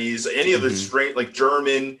 Korean, Chinese, any of the strange, like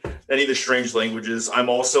German, any of the strange languages. I'm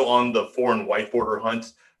also on the foreign white border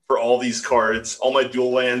hunt for all these cards. All my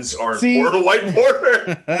dual lands are foreign white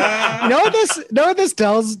border. What this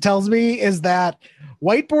tells me is that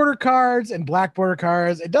white border cards and black border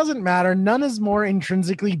cards, it doesn't matter. None is more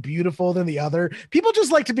intrinsically beautiful than the other. People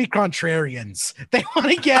just like to be contrarians. They want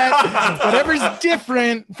to get whatever's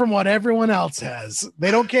different from what everyone else has. They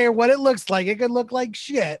don't care what it looks like. It could look like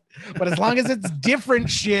shit, but as long as it's different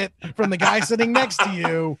shit from the guy sitting next to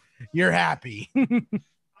you, you're happy.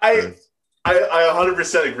 I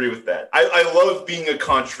 100% agree with that. I love being a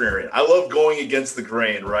contrarian. I love going against the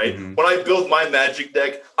grain, right? When I build my Magic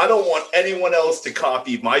deck, I don't want anyone else to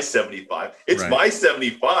copy my 75. It's my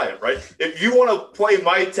 75, right? If you want to play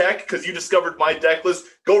my deck because you discovered my deck list,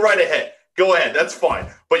 go right ahead. Go ahead. That's fine.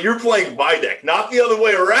 But you're playing my deck, not the other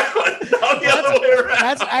way around.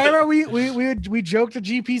 I remember we joked to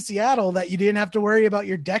GP Seattle that you didn't have to worry about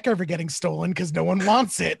your deck ever getting stolen because no one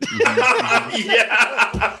wants it.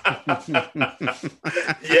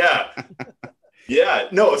 Yeah.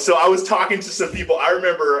 No, so I was talking to some people. I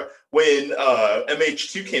remember when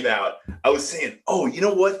MH2 came out, I was saying, oh, you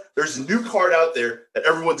know what? There's a new card out there that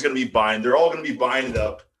everyone's going to be buying. They're all going to be buying it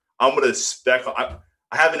up. I'm going to spec.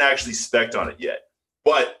 I haven't actually spec'd on it yet,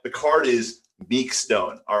 but the card is Meek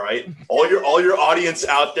Stone. All right. All your audience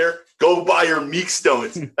out there, go buy your Meek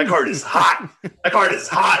Stones. That card is hot. That card is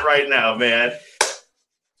hot right now, man.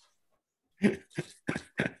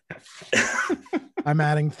 I'm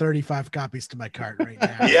adding 35 copies to my cart right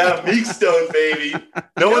now. Yeah, Meek Stone, baby.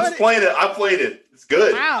 No one's playing it. I played it. It's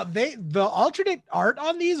good. Wow, the alternate art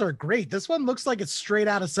on these are great. This one looks like it's straight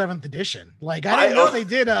out of 7th edition. Like I didn't know they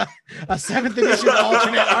did a 7th edition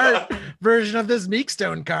alternate art version of this Meek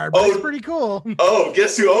Stone card, but it's pretty cool. Oh,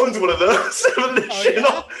 guess who owns one of those? 7th edition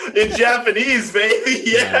in Japanese, baby.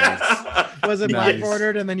 Yeah. Nice. Was it black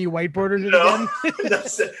bordered and then you white bordered it again? No,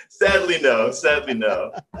 sadly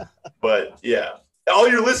no. But yeah. All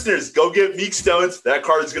your listeners, go get Meek Stones. That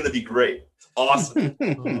card is going to be great. Awesome.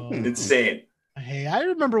 Insane. Hey, I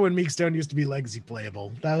remember when Meek Stone used to be legacy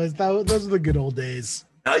playable. Those are the good old days.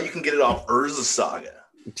 Now you can get it off Urza Saga.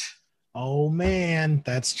 Oh man,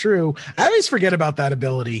 that's true. I always forget about that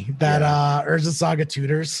ability that Urza Saga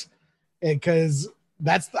tutors, because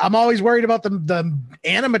I'm always worried about the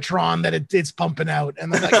animatron that it's pumping out,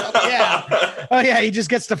 and I'm like, oh yeah, he just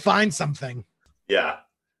gets to find something. Yeah,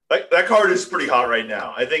 that card is pretty hot right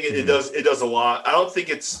now. I think it does a lot. I don't think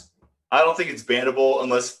it's bannable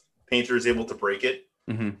unless Painter is able to break it.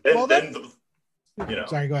 Sorry,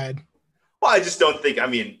 go ahead. Well, I just don't think. I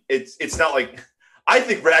mean, it's not like I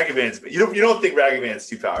think Ragavan's. You don't think Ragavan's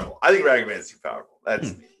too powerful. I think Ragavan's too powerful.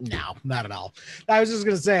 That's me. No, not at all. I was just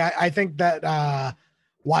gonna say I think that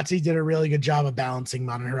WotC did a really good job of balancing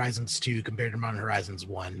Modern Horizons 2 compared to Modern Horizons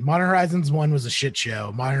 1. Modern Horizons 1 was a shit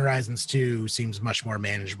show. Modern Horizons 2 seems much more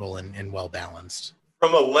manageable and well balanced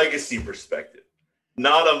from a legacy perspective,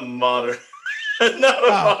 not a modern.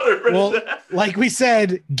 Well, like we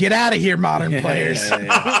said, get out of here, modern players.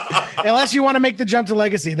 Unless you want to make the jump to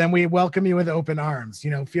legacy, then we welcome you with open arms.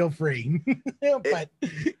 Feel free. But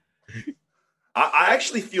I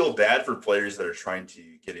actually feel bad for players that are trying to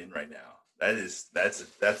get in right now. That's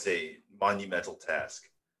a monumental task.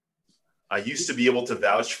 I used to be able to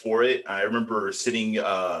vouch for it. I remember sitting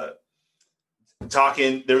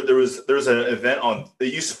talking. There was an event on. They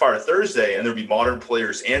used to fire Thursday, and there'd be modern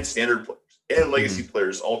players and standard players and legacy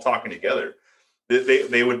players all talking together.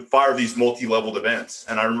 They would fire these multi-leveled events,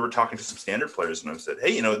 and I remember talking to some standard players, and I said,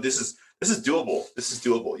 "Hey, this is doable. This is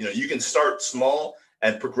doable. You can start small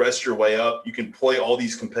and progress your way up. You can play all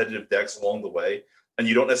these competitive decks along the way, and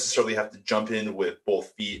you don't necessarily have to jump in with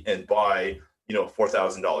both feet and buy a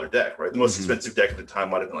 $4,000 deck. Right? The most expensive deck at the time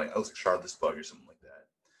might have been like Shardless Bug or something like that.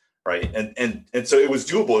 Right? And so it was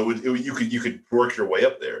doable. You could work your way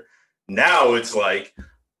up there. Now it's like.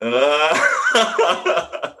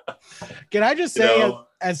 Can I just say,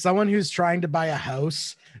 as someone who's trying to buy a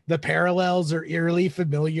house, the parallels are eerily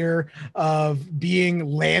familiar of being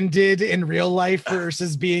landed in real life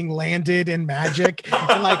versus being landed in Magic.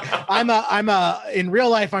 And like, in real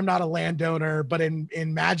life, I'm not a landowner, but in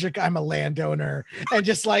Magic, I'm a landowner. And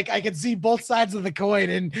just like, I can see both sides of the coin,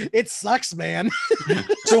 and it sucks, man.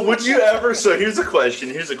 So here's a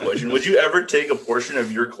question. Would you ever take a portion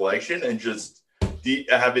of your collection and just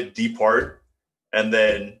have it depart and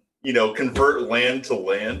then convert land to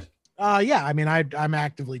land? Yeah, I mean, I'm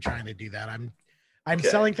actively trying to do that. I'm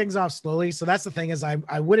selling things off slowly. So that's the thing is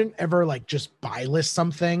I wouldn't ever like just buy list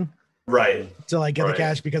something Right. To like get the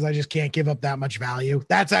cash because I just can't give up that much value.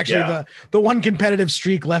 That's actually the one competitive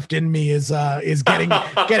streak left in me is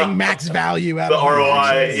getting max value out the of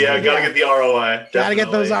ROI. Yeah, gotta get the ROI. Gotta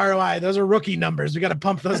get those ROI. Those are rookie numbers. We got to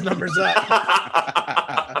pump those numbers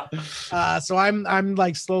up. So I'm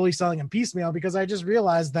like slowly selling them piecemeal because I just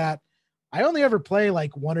realized that I only ever play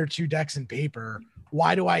like 1 or 2 decks in paper.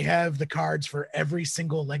 Why do I have the cards for every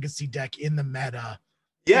single legacy deck in the meta?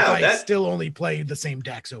 Yeah, I still only play the same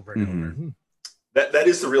decks over and over. That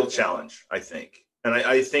is the real challenge, I think. And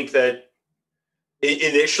I think that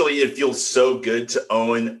initially it feels so good to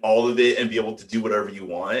own all of it and be able to do whatever you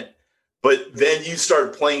want. But then you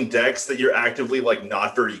start playing decks that you're actively like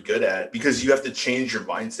not very good at because you have to change your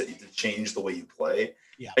mindset. You have to change the way you play.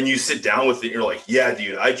 Yeah. And you sit down with it and you're like, yeah,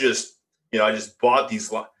 dude, I just bought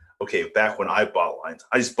these. Okay, back when I bought lines,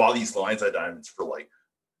 I just bought these lines of diamonds for like,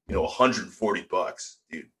 $140,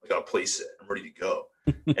 dude. I got a play set. I'm ready to go.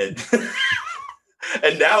 And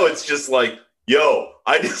and now it's just like, yo,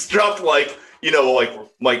 I just dropped like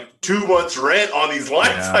 2 months rent on these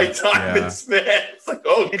lines diamonds, man. It's like,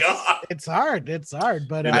 God. It's hard.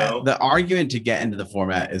 But the argument to get into the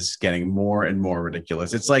format is getting more and more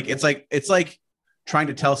ridiculous. It's like trying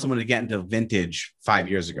to tell someone to get into vintage 5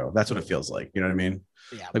 years ago. That's what it feels like. You know what I mean?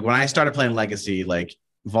 Yeah. Like when I started playing Legacy, like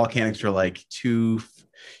volcanics were like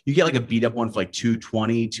you get like a beat up one for like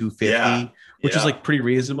 220, 250, which is like pretty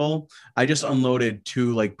reasonable. I just unloaded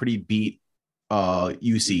 2 like pretty beat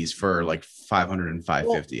UCs for like 500 and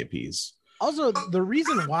 550 a piece. Also, the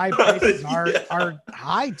reason why prices are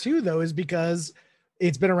high too, though, is because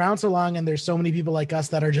it's been around so long and there's so many people like us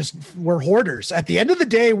that are we're hoarders. At the end of the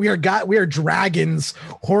day, we are dragons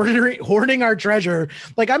hoarding our treasure.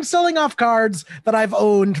 Like I'm selling off cards that I've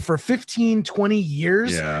owned for 15, 20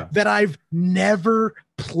 years that I've never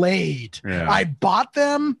played. I bought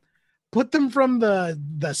them, put them from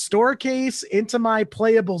the store case into my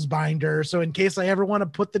playables binder. So in case I ever want to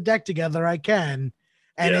put the deck together, I can.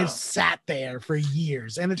 And it's sat there for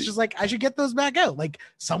years. And it's just like, I should get those back out. Like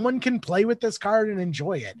someone can play with this card and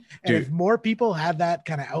enjoy it. And if more people had that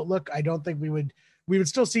kind of outlook, I don't think we would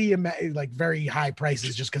still see like very high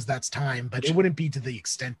prices just because that's time, but it wouldn't be to the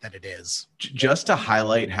extent that it is. Just to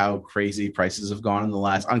highlight how crazy prices have gone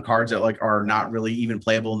on cards that like are not really even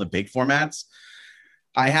playable in the big formats.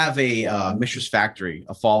 I have a Mishra's Factory,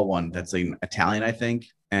 a fall one that's an Italian, I think.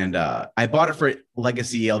 And I bought it for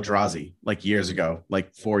Legacy Eldrazi like years ago,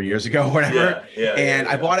 like 4 years ago, whatever.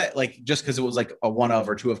 I bought it like just because it was like a 1 of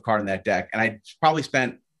or 2 of card in that deck. And I probably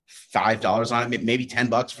spent $5 on it, maybe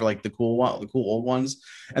 $10 for like the cool old ones.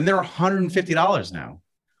 And they're $150 now.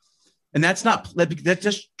 And that's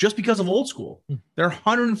just because of old school. They're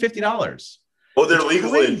 $150. Well, they're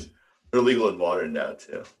legal in modern now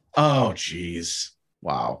too. Oh, geez.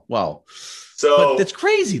 Wow. Well, so but that's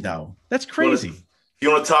crazy though. That's crazy. If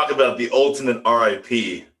you want to talk about the ultimate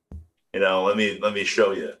RIP, let me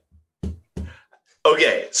show you.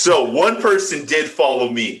 Okay, so one person did follow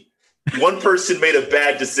me. One person made a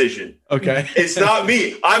bad decision. Okay. It's not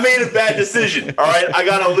me. I made a bad decision. All right, I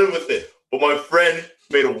got to live with it. But my friend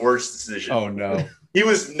made a worse decision. Oh, no. He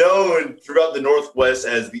was known throughout the Northwest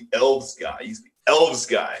as the Elves guy. He's the Elves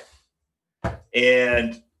guy.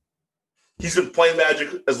 And he's been playing Magic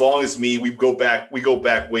as long as me. We go back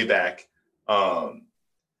way back.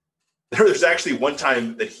 There's actually one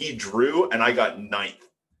time that he drew and I got 9th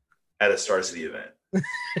at a Star City event.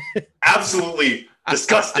 Absolutely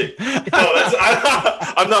disgusting.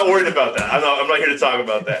 I'm not worried about that. I'm not here to talk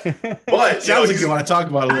about that. But sounds like you want to talk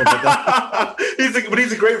about it a little bit.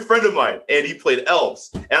 He's a great friend of mine, and he played Elves.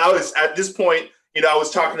 And I was at this point, I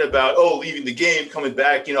was talking about leaving the game, coming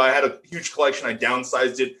back. I had a huge collection. I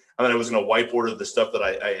downsized it, and then I was going to whiteboard the stuff that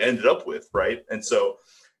I ended up with, right? And so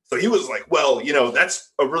he was like, well,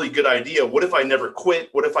 that's a really good idea. What if I never quit?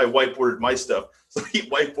 What if I whiteboarded my stuff? So he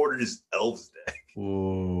whiteboarded his Elves deck.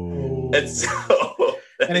 Ooh. And so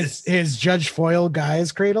his Judge Foil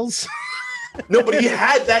guys cradles. No, but he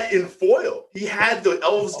had that in foil. He had the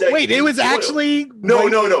Elves deck. Wait, it was foil. Actually no.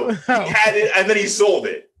 He had it and then he sold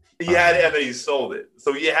it. He had it and then he sold it.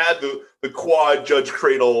 So he had the quad Judge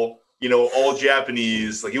Cradle, all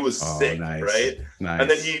Japanese. Like it was sick, nice. Right? Nice. And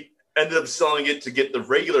then he ended up selling it to get the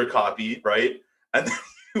regular copy, right? And then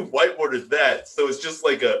he whiteboarded that. So it's just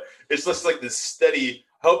like this steady.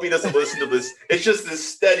 I hope he doesn't listen to this. It's just this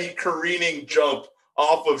steady careening jump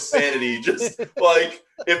off of sanity. Just like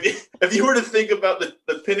if you were to think about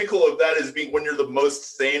the pinnacle of that as being when you're the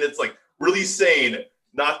most sane, it's like really sane,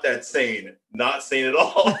 not that sane, not sane at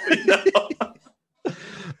all.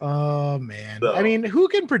 Oh man. So, I mean, who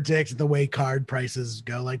can predict the way card prices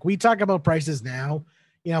go? Like we talk about prices now.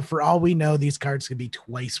 for all we know, these cards could be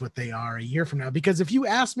twice what they are a year from now. Because if you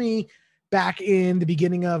ask me back in the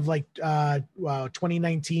beginning of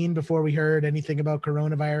 2019, before we heard anything about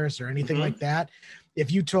coronavirus or anything like that,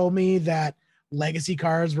 if you told me that legacy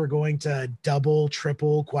cards were going to double,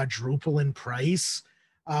 triple, quadruple in price,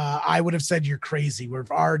 I would have said you're crazy. We're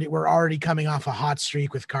already coming off a hot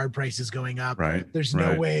streak with card prices going up. Right. There's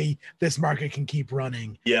no way this market can keep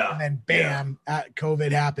running. Yeah. And then bam,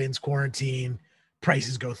 COVID happens, quarantine,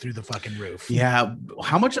 prices go through the fucking roof. Yeah.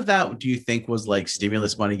 How much of that do you think was like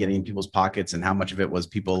stimulus money getting in people's pockets, and how much of it was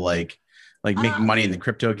people like making money in the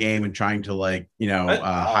crypto game and trying to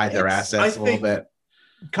hide their assets a little bit?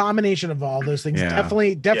 Combination of all those things.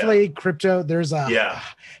 Definitely crypto. There's a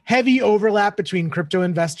heavy overlap between crypto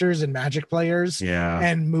investors and Magic players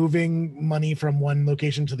and moving money from one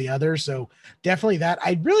location to the other. So definitely that.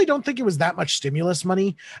 I really don't think it was that much stimulus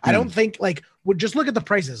money. I don't think just look at the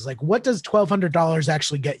prices. Like, what does $1,200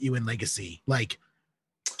 actually get you in Legacy? Like,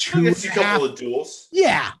 a couple of duels.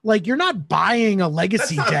 Yeah, you're not buying a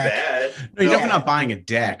legacy deck. Bad. No, you're definitely not buying a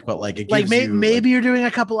deck, but it gives maybe you're doing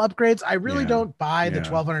a couple upgrades. I really don't buy the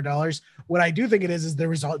 $1,200. What I do think it is there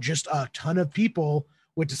was just a ton of people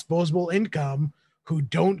with disposable income who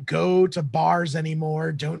don't go to bars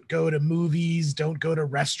anymore, don't go to movies, don't go to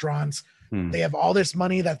restaurants. They have all this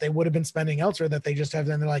money that they would have been spending elsewhere that they just have.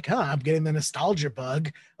 Then they're like, I'm getting the nostalgia bug.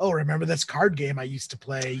 Oh, remember this card game I used to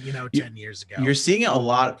play, 10 years ago. You're seeing it a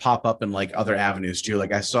lot pop up in other avenues too.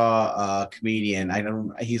 I saw a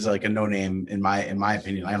comedian. He's a no name in my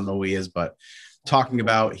opinion. I don't know who he is, but talking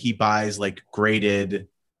about he buys graded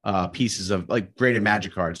pieces of graded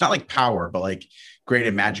Magic cards, not power, but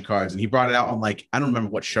graded Magic cards. And he brought it out on I don't remember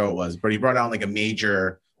what show it was, but he brought it out on a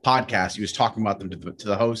major podcast. He was talking about them to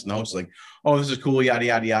the host, and the host was oh, this is cool, yada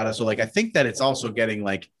yada yada. So I think that it's also getting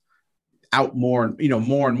out more,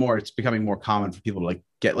 more and more. It's becoming more common for people to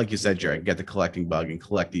get, like you said, Jared, get the collecting bug and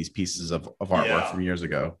collect these pieces of artwork from years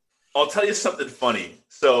ago. I'll tell you something funny.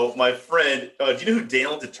 So my friend, do you know who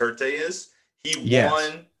Daniel Duterte is? He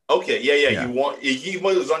won. Okay, yeah. He won. He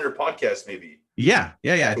was on your podcast, maybe. Yeah.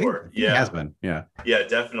 I think he has been. Yeah,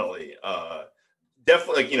 definitely.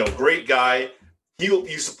 Definitely, great guy. He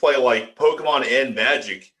used to play Pokemon and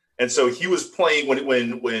Magic, and so he was playing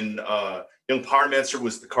when Young Pyromancer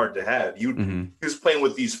was the card to have. He was playing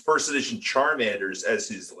with these first edition Charmanders as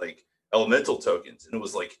his elemental tokens, and it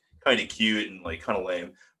was kind of cute and kind of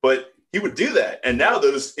lame. But he would do that, and now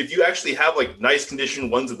those, if you actually have nice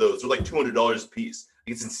condition ones of those, they're $200 a piece.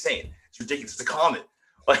 It's insane. It's ridiculous. It's a comet.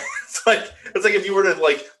 It's like if you were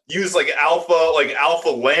to use alpha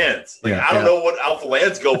lands. I don't know what alpha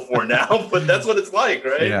lands go for now, but that's what it's like,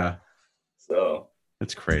 right? Yeah. So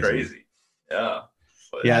it's crazy. Yeah.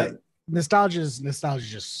 But, nostalgia is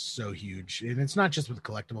just so huge, and it's not just with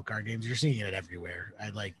collectible card games. You're seeing it everywhere.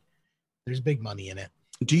 There's big money in it.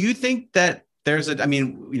 Do you think that there's we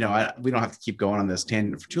don't have to keep going on this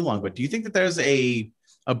tangent for too long, but do you think that there's a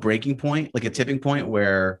breaking point, a tipping point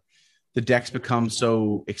where the decks become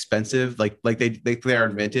so expensive, they are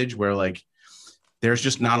in Vintage, where there's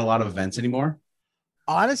just not a lot of events anymore?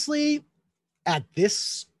 Honestly, at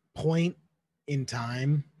this point in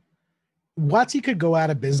time, WotC could go out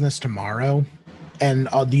of business tomorrow, and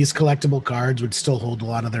all these collectible cards would still hold a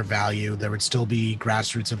lot of their value. There would still be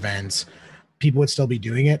grassroots events. People would still be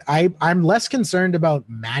doing it. I'm less concerned about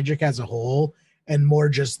Magic as a whole and more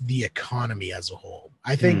just the economy as a whole.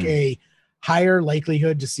 I think a higher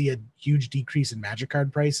likelihood to see a huge decrease in Magic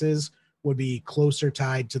card prices would be closer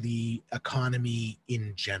tied to the economy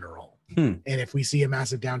in general. And if we see a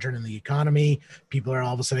massive downturn in the economy, people are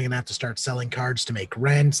all of a sudden going to have to start selling cards to make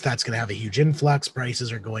rents. That's going to have a huge influx.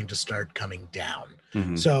 Prices are going to start coming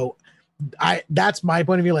down. So that's my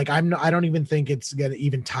point of view. I don't even think it's going to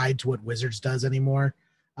even tied to what Wizards does anymore.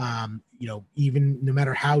 Even no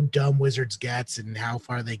matter how dumb Wizards gets and how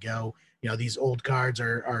far they go, these old cards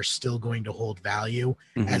are still going to hold value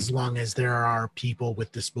as long as there are people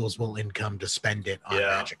with disposable income to spend it on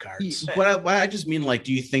Magic cards. What I just mean,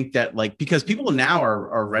 do you think that because people now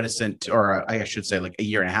are reticent, or I should say a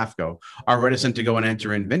year and a half ago, are reticent to go and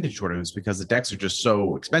enter in Vintage tournaments because the decks are just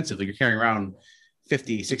so expensive. You're carrying around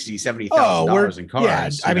 $50,000, $60,000, $70,000 in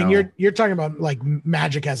cards. Yeah, you're talking about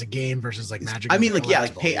Magic as a game versus Magic.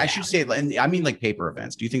 I should say, I mean paper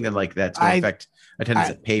events. Do you think that that's going to affect attendance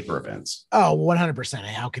at paper events? Oh, 100%.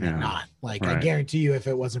 How can it not? I guarantee you, if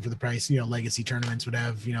it wasn't for the price, legacy tournaments would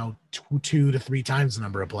have 2 to 3 times the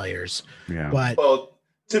number of players. Yeah. But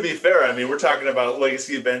to be fair, we're talking about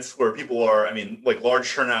legacy events where people are,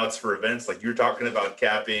 large turnouts for events. You're talking about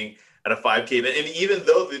capping at a 5K event, and even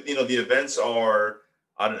though the events are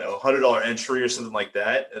I don't know, $100 entry or something like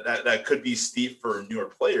that. That could be steep for newer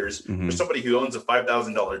players. Mm-hmm. For somebody who owns a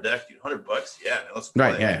 $5,000 deck, dude, $100, yeah, man, let's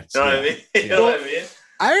play. Right, yeah. You know what I mean? You know what I mean?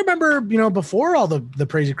 I remember, before all the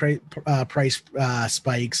crazy price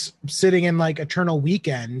spikes, sitting in like eternal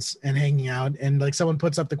weekends and hanging out, and like someone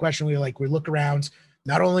puts up the question, we look around.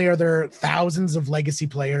 Not only are there thousands of legacy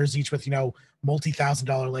players, each with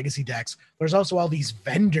multi-$1,000 legacy decks, there's also all these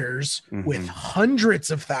vendors with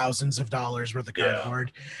hundreds of thousands of dollars worth of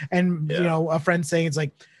cardboard. And a friend saying it's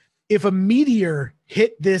like, if a meteor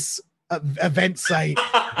hit this event site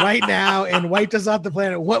right now and wiped us off the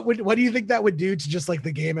planet, what do you think that would do to just like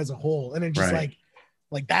the game as a whole? And it's just like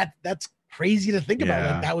that's crazy to think about.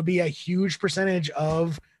 Like that would be a huge percentage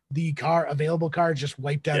of the available cards just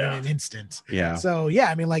wiped out in an instant. Yeah. So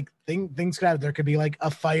I mean, like things could happen. There could be like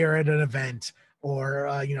a fire at an event, or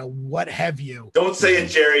what have you. Don't say it,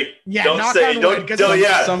 Jerry. Yeah, don't say it.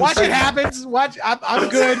 Don't. Watch it happens. Watch. I'm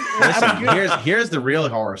good. Listen, here's the real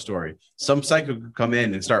horror story. Some psycho could come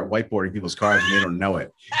in and start whiteboarding people's cards and they don't know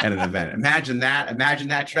it at an event. Imagine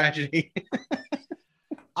that tragedy.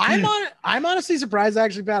 I'm honestly surprised,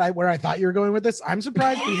 actually, Pat, where I thought you were going with this. I'm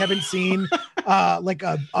surprised we haven't seen like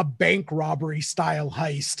a bank robbery style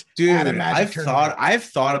heist. Dude, I've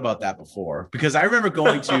thought about that before, because I remember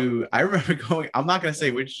going, I'm not going to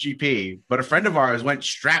say which GP, but a friend of ours went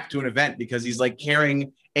strapped to an event because he's like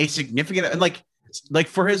carrying a significant, like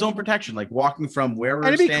for his own protection, like walking from where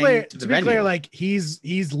we're staying to the venue. Be clear, like he's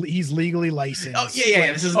legally licensed. Oh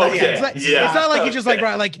yeah. This is it's not like he just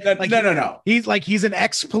no. He's an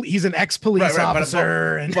ex police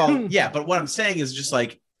officer. But what I'm saying is just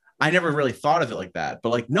like, I never really thought of it like that. But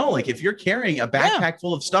like, no, like if you're carrying a backpack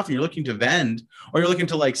full of stuff and you're looking to vend, or you're looking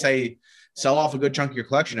to like say sell off a good chunk of your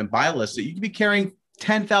collection and buy a list, that you could be carrying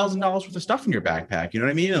 $10,000 worth of stuff in your backpack. You know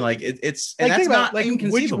what I mean? And like it's and that's not like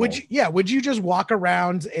inconceivable. Would you just walk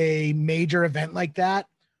around a major event like that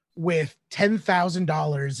with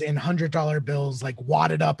 $10,000 in $100 bills, like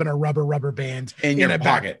wadded up in a rubber band in your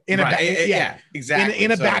pocket? Exactly.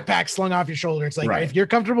 In a backpack slung off your shoulder. It's like, if you're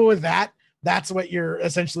comfortable with that, that's what you're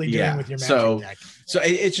essentially doing with your Magic deck. So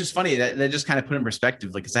it's just funny that just kind of put in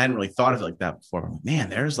perspective, like, because I hadn't really thought of it like that before. Man,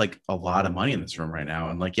 there's like a lot of money in this room right now,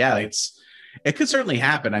 and like, it could certainly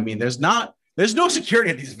happen. I mean, there's no security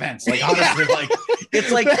at these events. Like, honestly,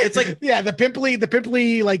 it's like the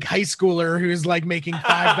pimply like high schooler who's like making $5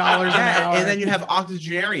 an hour, and then you have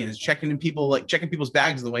octogenarians checking people's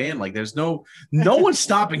bags on the way in. Like, there's no one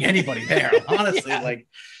stopping anybody there. Honestly,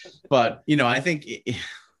 but I think,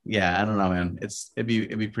 I don't know, man. It'd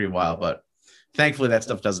be pretty wild, but thankfully that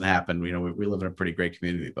stuff doesn't happen. We live in a pretty great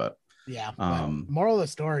community, but. Yeah. Moral of the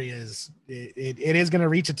story is it is going to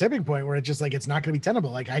reach a tipping point where it's just like, it's not going to be tenable.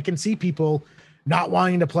 Like, I can see people not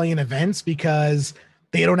wanting to play in events because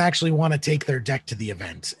they don't actually want to take their deck to the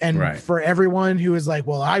event. And for everyone who is like,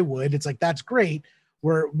 well, I would, it's like, that's great.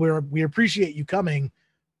 We appreciate you coming,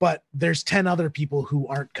 but there's 10 other people who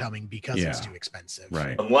aren't coming because it's too expensive.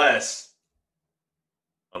 Right. Unless.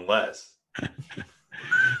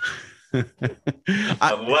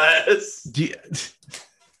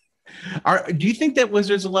 Do you think that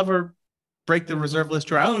Wizards will ever break the reserve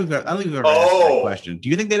list? I don't think we've ever asked that question. Do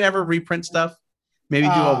you think they'd ever reprint stuff? Maybe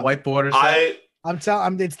do a whiteboard or something?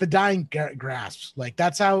 It's the dying grasp. Like,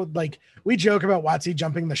 that's how, like, we joke about WotC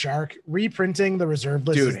jumping the shark. Reprinting the reserve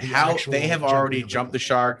list, dude. How they have already jumped the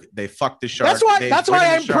shark. They fucked the shark. That's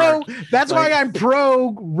why I'm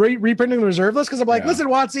pro reprinting the reserve list, because I'm like, listen,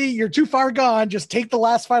 WotC, you're too far gone. Just take the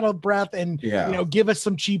last final breath and give us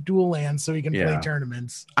some cheap dual lands so we can play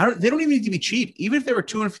tournaments. They don't even need to be cheap. Even if they were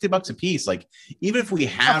 $250 a piece, like, even if we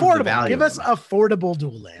have affordable, the value, give us affordable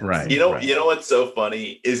dual lands. Right. You know what's so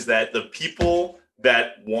funny is that the people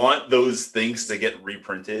that want those things to get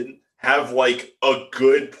reprinted have like a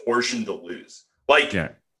good portion to lose. Like,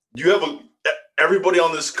 you have everybody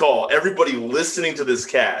on this call, everybody listening to this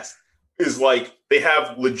cast is like, they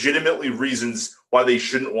have legitimately reasons why they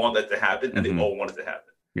shouldn't want that to happen, and they all want it to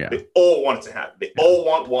happen. Yeah, they all want it to happen. They all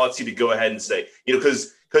want WotC to go ahead and say,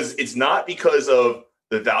 because it's not because of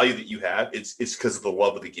the value that you have, it's because of the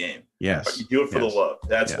love of the game. Yes, you do it for the love.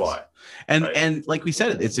 That's why. And like we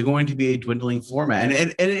said, it's going to be a dwindling format,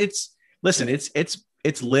 and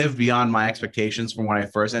it's lived beyond my expectations from when I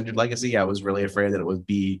first entered Legacy. I was really afraid that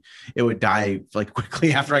it would die like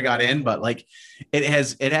quickly after I got in, but like it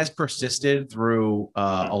has persisted through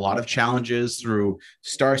a lot of challenges, through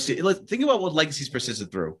Star City. Think about what Legacy's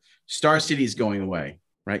persisted through. Star City is going away,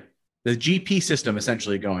 right? The GP system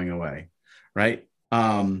essentially going away, right?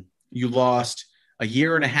 You lost a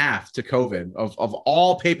year and a half to COVID of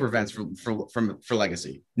all paper events for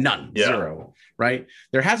Legacy. None, zero, right?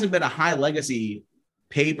 There hasn't been a high Legacy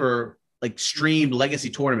paper like streamed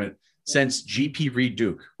Legacy tournament since GP Reed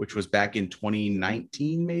Duke, which was back in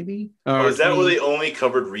 2019, maybe. Is that where they only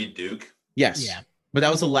covered Reed Duke? Yes. Yeah. But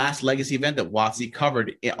that was the last Legacy event that WotC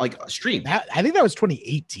covered, like streamed. I think that was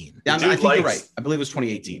 2018. I think you're right. I believe it was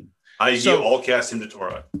 2018. You all cast him to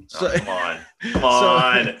Torah. Come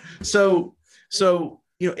on. So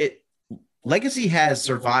Legacy has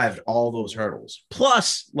survived all those hurdles.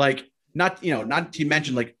 Plus, like not to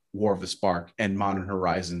mention like War of the Spark and Modern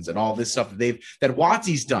Horizons and all this stuff that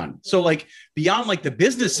WotC's done. So like beyond like the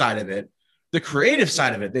business side of it, the creative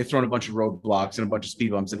side of it, they've thrown a bunch of roadblocks and a bunch of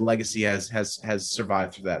speed bumps, and Legacy has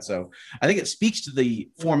survived through that. So I think it speaks to the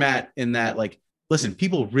format in that, like, listen,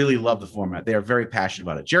 people really love the format. They are very passionate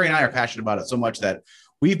about it. Jerry and I are passionate about it so much that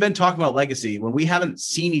we've been talking about Legacy when we haven't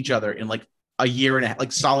seen each other in like a year and a half,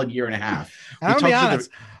 like solid year and a half. I'll be honest.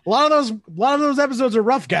 A lot of those episodes are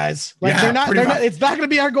rough, guys. Like they're not. It's not going to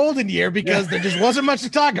be our golden year because there just wasn't much to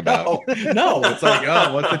talk about. No, it's like,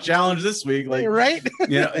 oh, what's the challenge this week? Like, right?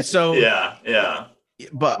 So yeah.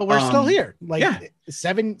 But we're still here. Like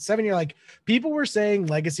 7 year. Like people were saying,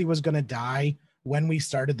 Legacy was going to die when we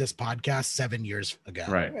started this podcast 7 years ago,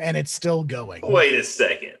 right? And it's still going. Wait a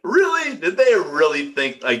second, really? Did they really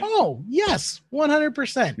think like? Oh yes,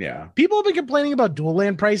 100%. Yeah. People have been complaining about dual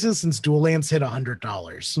land prices since dual lands hit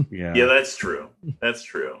 $100. Yeah, that's true. That's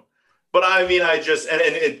true. But I mean,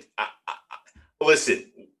 listen.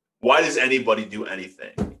 Why does anybody do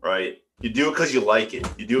anything, right? You do it because you like it.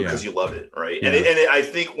 You do it because you love it, right? Yeah. And I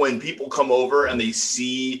think when people come over and they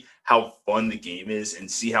see how fun the game is and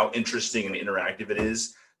see how interesting and interactive it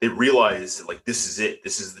is, they realize that, like, this is it.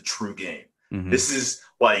 This is the true game. Mm-hmm. This is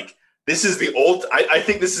the I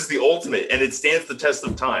think this is the ultimate, and it stands the test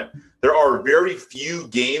of time. There are very few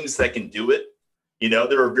games that can do it.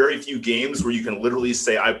 There are very few games where you can literally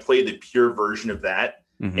say, I played the pure version of that.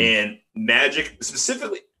 Mm-hmm. And Magic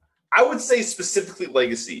specifically, I would say specifically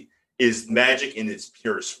Legacy is Magic in its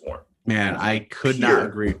purest form. Man, I could not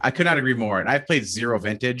agree. I could not agree more. And I've played zero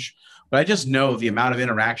vintage, but I just know the amount of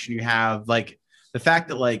interaction you have, like the fact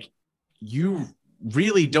that like you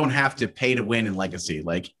really don't have to pay to win in Legacy.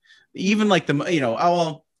 Like even like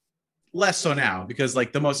less so now because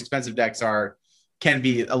like the most expensive decks can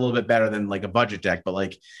be a little bit better than like a budget deck, but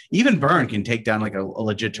like even Burn can take down like a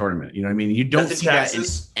legit tournament. You know what I mean? You don't see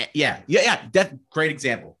Texas. That. Yeah. That's great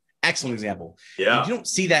example. Excellent example. Yeah. You don't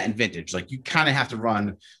see that in vintage. Like you kind of have to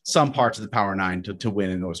run some parts of the Power 9 to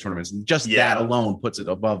win in those tournaments. And just that alone puts it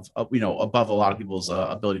above a lot of people's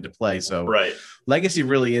ability to play. So right. Legacy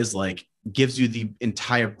really is like gives you the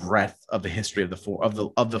entire breadth of the history of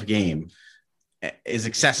the game, is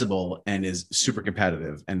accessible and is super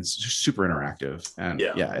competitive and super interactive. And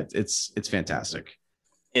it's fantastic.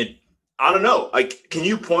 And I don't know. Like, can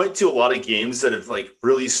you point to a lot of games that have like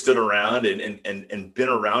really stood around and been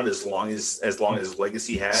around as long as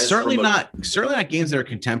Legacy has? Certainly not games that are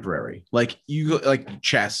contemporary. Like like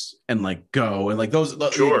chess and like Go and like those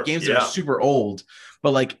games that are super old.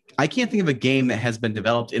 But like I can't think of a game that has been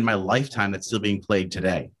developed in my lifetime that's still being played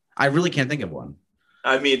today. I really can't think of one.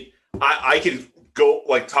 I mean, I can go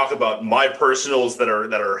like talk about my personals that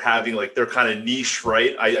are having like they're kind of niche,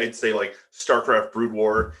 right? I'd say like StarCraft Brood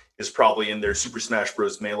War is probably in their Super Smash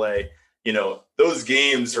Bros. Melee. Those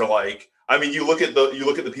games are like, I mean, you look at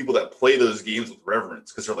the people that play those games with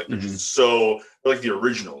reverence because they're like they're just they're like the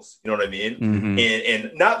originals. You know what I mean? Mm-hmm.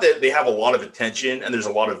 And not that they have a lot of attention and there's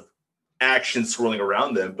a lot of action swirling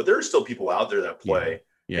around them, but there are still people out there that play,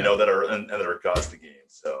 that are gods of the game.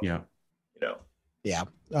 So Yeah.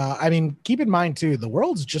 I mean, keep in mind too, the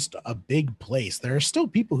world's just a big place. There are still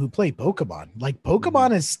people who play Pokemon. Like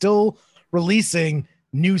Pokemon is still releasing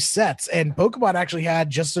new sets, and Pokemon actually had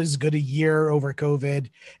just as good a year over COVID,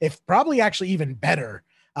 if probably actually even better.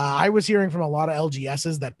 I was hearing from a lot of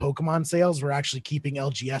LGSs that Pokemon sales were actually keeping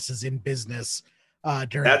LGSs in business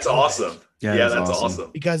during That's COVID. Awesome. Yeah, that's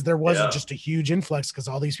awesome. Because there wasn't just a huge influx because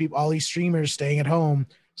all these streamers staying at home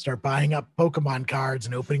start buying up Pokemon cards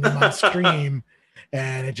and opening them on stream.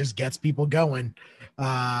 And it just gets people going.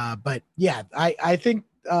 But yeah, I think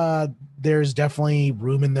there's definitely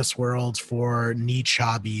room in this world for niche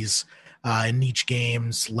hobbies and niche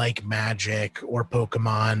games like Magic or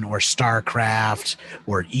Pokemon or StarCraft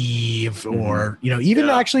or Eve or, even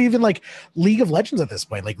like League of Legends at this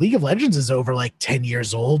point. Like League of Legends is over like 10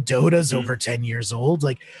 years old. Dota's over 10 years old.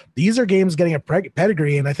 Like these are games getting a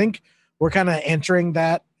pedigree. And I think we're kind of entering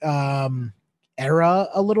that era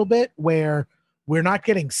a little bit where we're not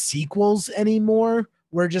getting sequels anymore.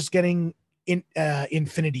 We're just getting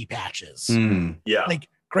infinity patches. Yeah. Like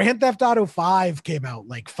Grand Theft Auto 5 came out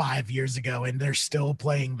like 5 years ago and they're still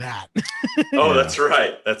playing that. Oh, that's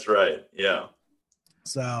right. That's right. Yeah.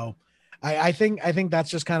 So I think that's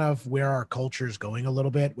just kind of where our culture is going a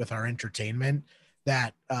little bit with our entertainment,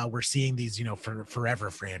 that we're seeing these, for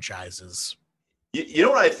forever franchises. You know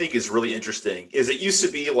what I think is really interesting is it used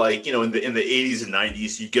to be like, in the 80s and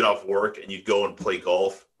 90s, you get off work and you go and play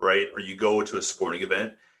golf, right? Or you go to a sporting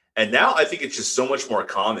event. And now I think it's just so much more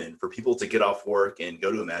common for people to get off work and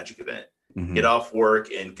go to a Magic event, get off work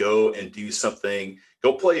and go and do something,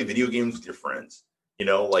 go play video games with your friends.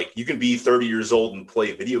 Like you can be 30 years old and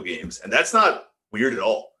play video games, and that's not weird at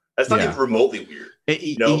all. That's not even remotely weird. It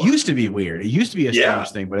used to be weird. It used to be a strange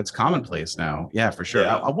thing, but it's commonplace now. Yeah, for sure.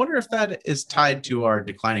 Yeah. I wonder if that is tied to our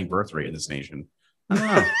declining birth rate in this nation. I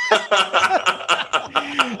don't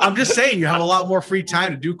know. I'm just saying, you have a lot more free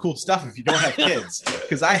time to do cool stuff if you don't have kids.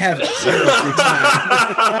 Because I have zero free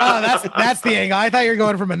time. That's the angle. I thought you were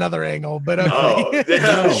going from another angle, but okay.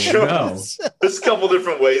 No. There's a couple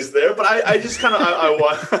different ways there, but I just kind of I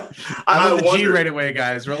want the G right away,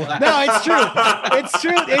 guys. Relax. No, it's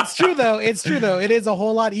true. It's true though. It is a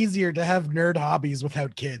whole lot easier to have nerd hobbies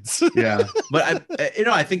without kids. Yeah, but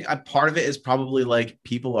I think part of it is probably like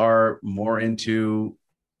people are more into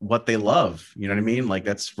what they love. You know what I mean? Like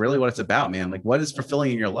that's really what it's about, man. Like what is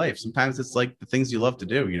fulfilling in your life? Sometimes it's like the things you love to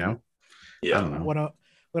do, Yeah. I don't know.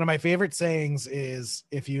 One of my favorite sayings is,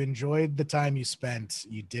 if you enjoyed the time you spent,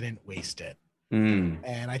 you didn't waste it.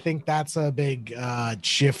 And I think that's a big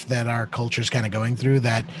shift that our culture is kind of going through,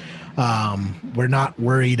 that we're not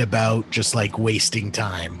worried about just like wasting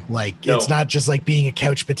time. It's not just like being a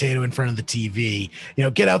couch potato in front of the TV,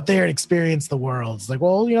 get out there and experience the world. It's like,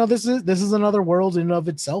 well, this is another world in and of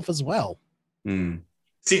itself as well.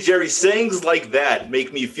 See, Jerry, sayings like that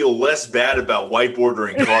make me feel less bad about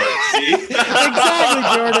whiteboarding cards. See?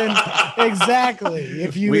 Exactly, Jordan. Exactly.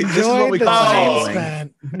 If you enjoyed the time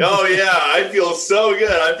spent. Oh, yeah. I feel so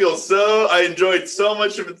good. I enjoyed so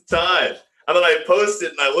much of the time. And then I post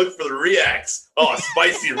it and I look for the reacts. Oh,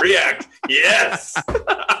 spicy react. Yes.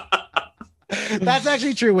 That's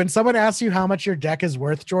actually true. When someone asks you how much your deck is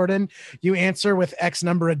worth, Jordan, you answer with X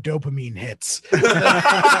number of dopamine hits.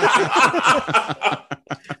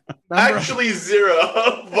 Actually 0,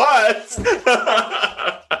 but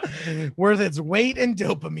worth its weight in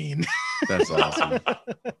dopamine. That's awesome.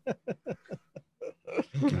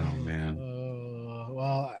 Oh man.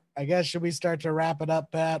 Well, I guess should we start to wrap it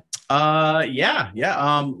up, Pat? Yeah.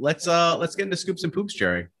 Let's get into scoops and poops,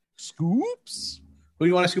 Jerry. Scoops? Who do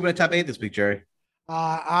you want to scoop in the top 8 this week, Jerry?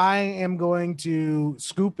 I am going to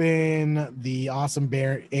scoop in the awesome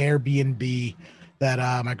Airbnb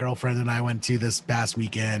that my girlfriend and I went to this past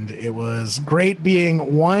weekend. It was great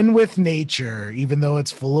being one with nature, even though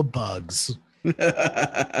it's full of bugs.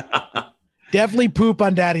 Definitely poop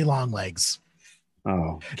on Daddy Longlegs.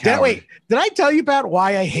 Oh, wait, did I tell you about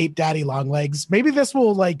why I hate Daddy Longlegs? Maybe this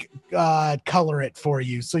will color it for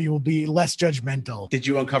you, so you will be less judgmental. Did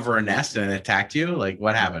you uncover a nest and it attacked you? Like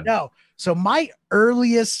what happened? No. So my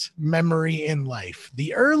earliest memory in life,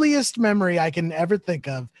 the earliest memory I can ever think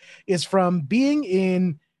of, is from being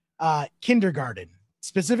in kindergarten,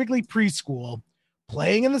 specifically preschool,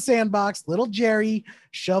 playing in the sandbox, little Jerry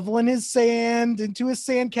shoveling his sand into a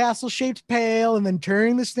sandcastle shaped pail and then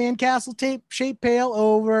turning the sandcastle shaped pail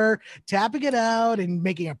over, tapping it out and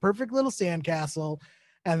making a perfect little sandcastle.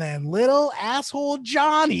 And then little asshole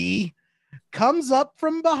Johnny comes up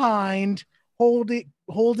from behind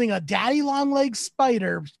holding a daddy long leg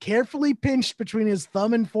spider carefully pinched between his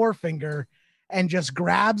thumb and forefinger, and just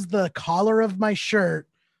grabs the collar of my shirt,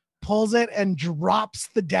 pulls it, and drops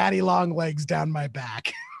the daddy long legs down my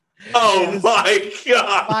back. Oh my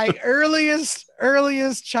God. My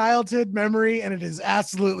earliest childhood memory, and it is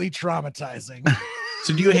absolutely traumatizing.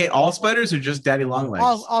 So do you hate all spiders or just daddy long legs?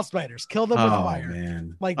 All spiders. Kill them with fire.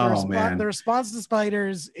 Man. Like the response to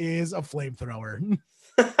spiders is a flamethrower.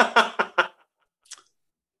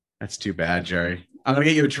 That's too bad, Jerry. I'm gonna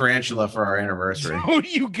get you a tarantula for our anniversary. Oh,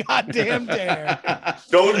 you goddamn dare!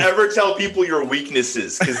 Don't ever tell people your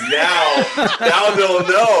weaknesses, because now they'll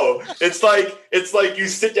know. It's like you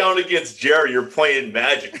sit down against Jerry. You're playing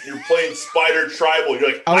Magic. You're playing Spider Tribal.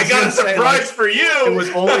 You're like, I got a surprise for you. It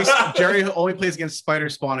was only Jerry only plays against spider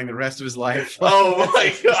spawning the rest of his life. Oh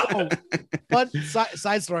my God! But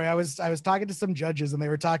side story, I was talking to some judges, and they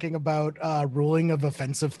were talking about ruling of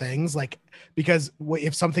offensive things, because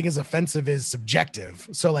if something is offensive is subjective.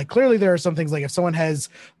 So clearly there are some things, like if someone has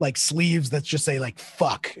sleeves that just say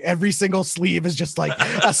fuck, every single sleeve is just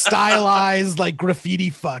a stylized graffiti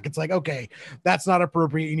fuck. It's okay, that's not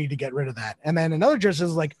appropriate. You need to get rid of that. And then another judge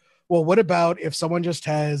is well, what about if someone just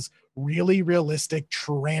has really realistic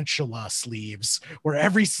tarantula sleeves where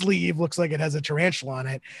every sleeve looks like it has a tarantula on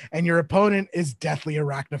it and your opponent is deathly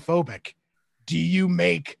arachnophobic? do you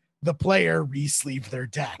make the player re-sleeve their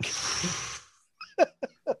deck?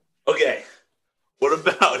 Okay. What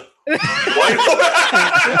about what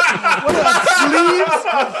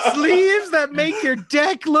about sleeves that make your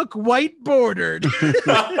deck look white bordered?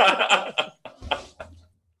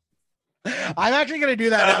 I'm actually going to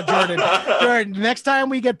do that now, Jordan, next time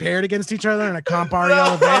we get paired against each other in a comp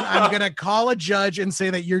REL event, I'm going to call a judge and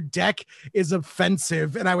say that your deck is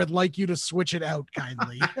offensive and I would like you to switch it out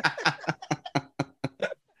kindly.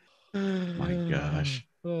 My gosh.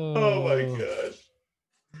 Oh my gosh.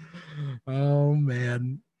 Oh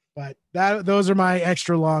man. But those are my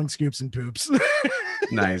extra long scoops and poops.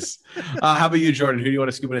 Nice. How about you, Jordan? Who do you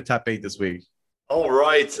want to scoop in the top 8 this week? All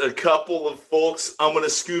right, a couple of folks. I'm going to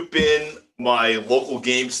scoop in my local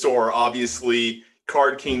game store, obviously,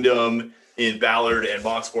 Card Kingdom in Ballard and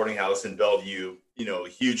Mox Sporting House in Bellevue. You know,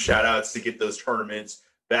 huge shout outs to get those tournaments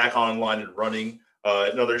back online and running.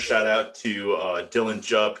 Another shout out to Dylan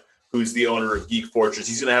Jupp, who's the owner of Geek Fortress.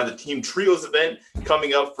 He's going to have the Team Trios event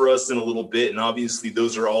coming up for us in a little bit. And obviously,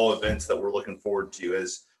 those are all events that we're looking forward to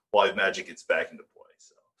as Live Magic gets back into play.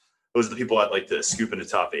 So those are the people I'd like to scoop in the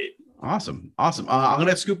top 8. Awesome. I'm going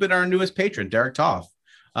to scoop in our newest patron, Derek Toff.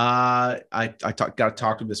 I got to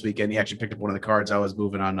talk to him this weekend. He actually picked up one of the cards I was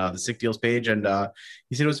moving on the Sick Deals page, and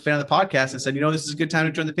he said he was a fan of the podcast and said, this is a good time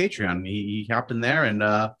to join the Patreon. He hopped in there, and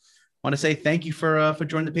want to say thank you for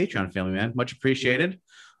joining the Patreon family, man. Much appreciated.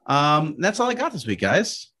 That's all I got this week,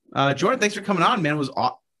 guys. Jordan, thanks for coming on, man. It was,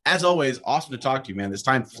 as always, awesome to talk to you, man. This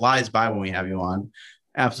time flies by when we have you on.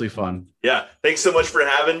 Absolutely fun. Yeah. Thanks so much for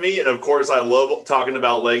having me. And of course, I love talking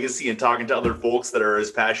about Legacy and talking to other folks that are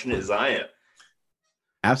as passionate as I am.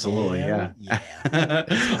 Absolutely. Yeah.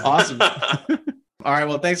 Awesome. All right.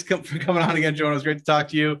 Well, thanks for coming on again, Jordan. It was great to talk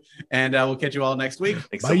to you. And we'll catch you all next week.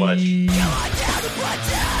 Thanks so much. Come on down to blood.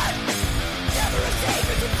 Never a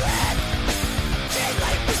savior to threat.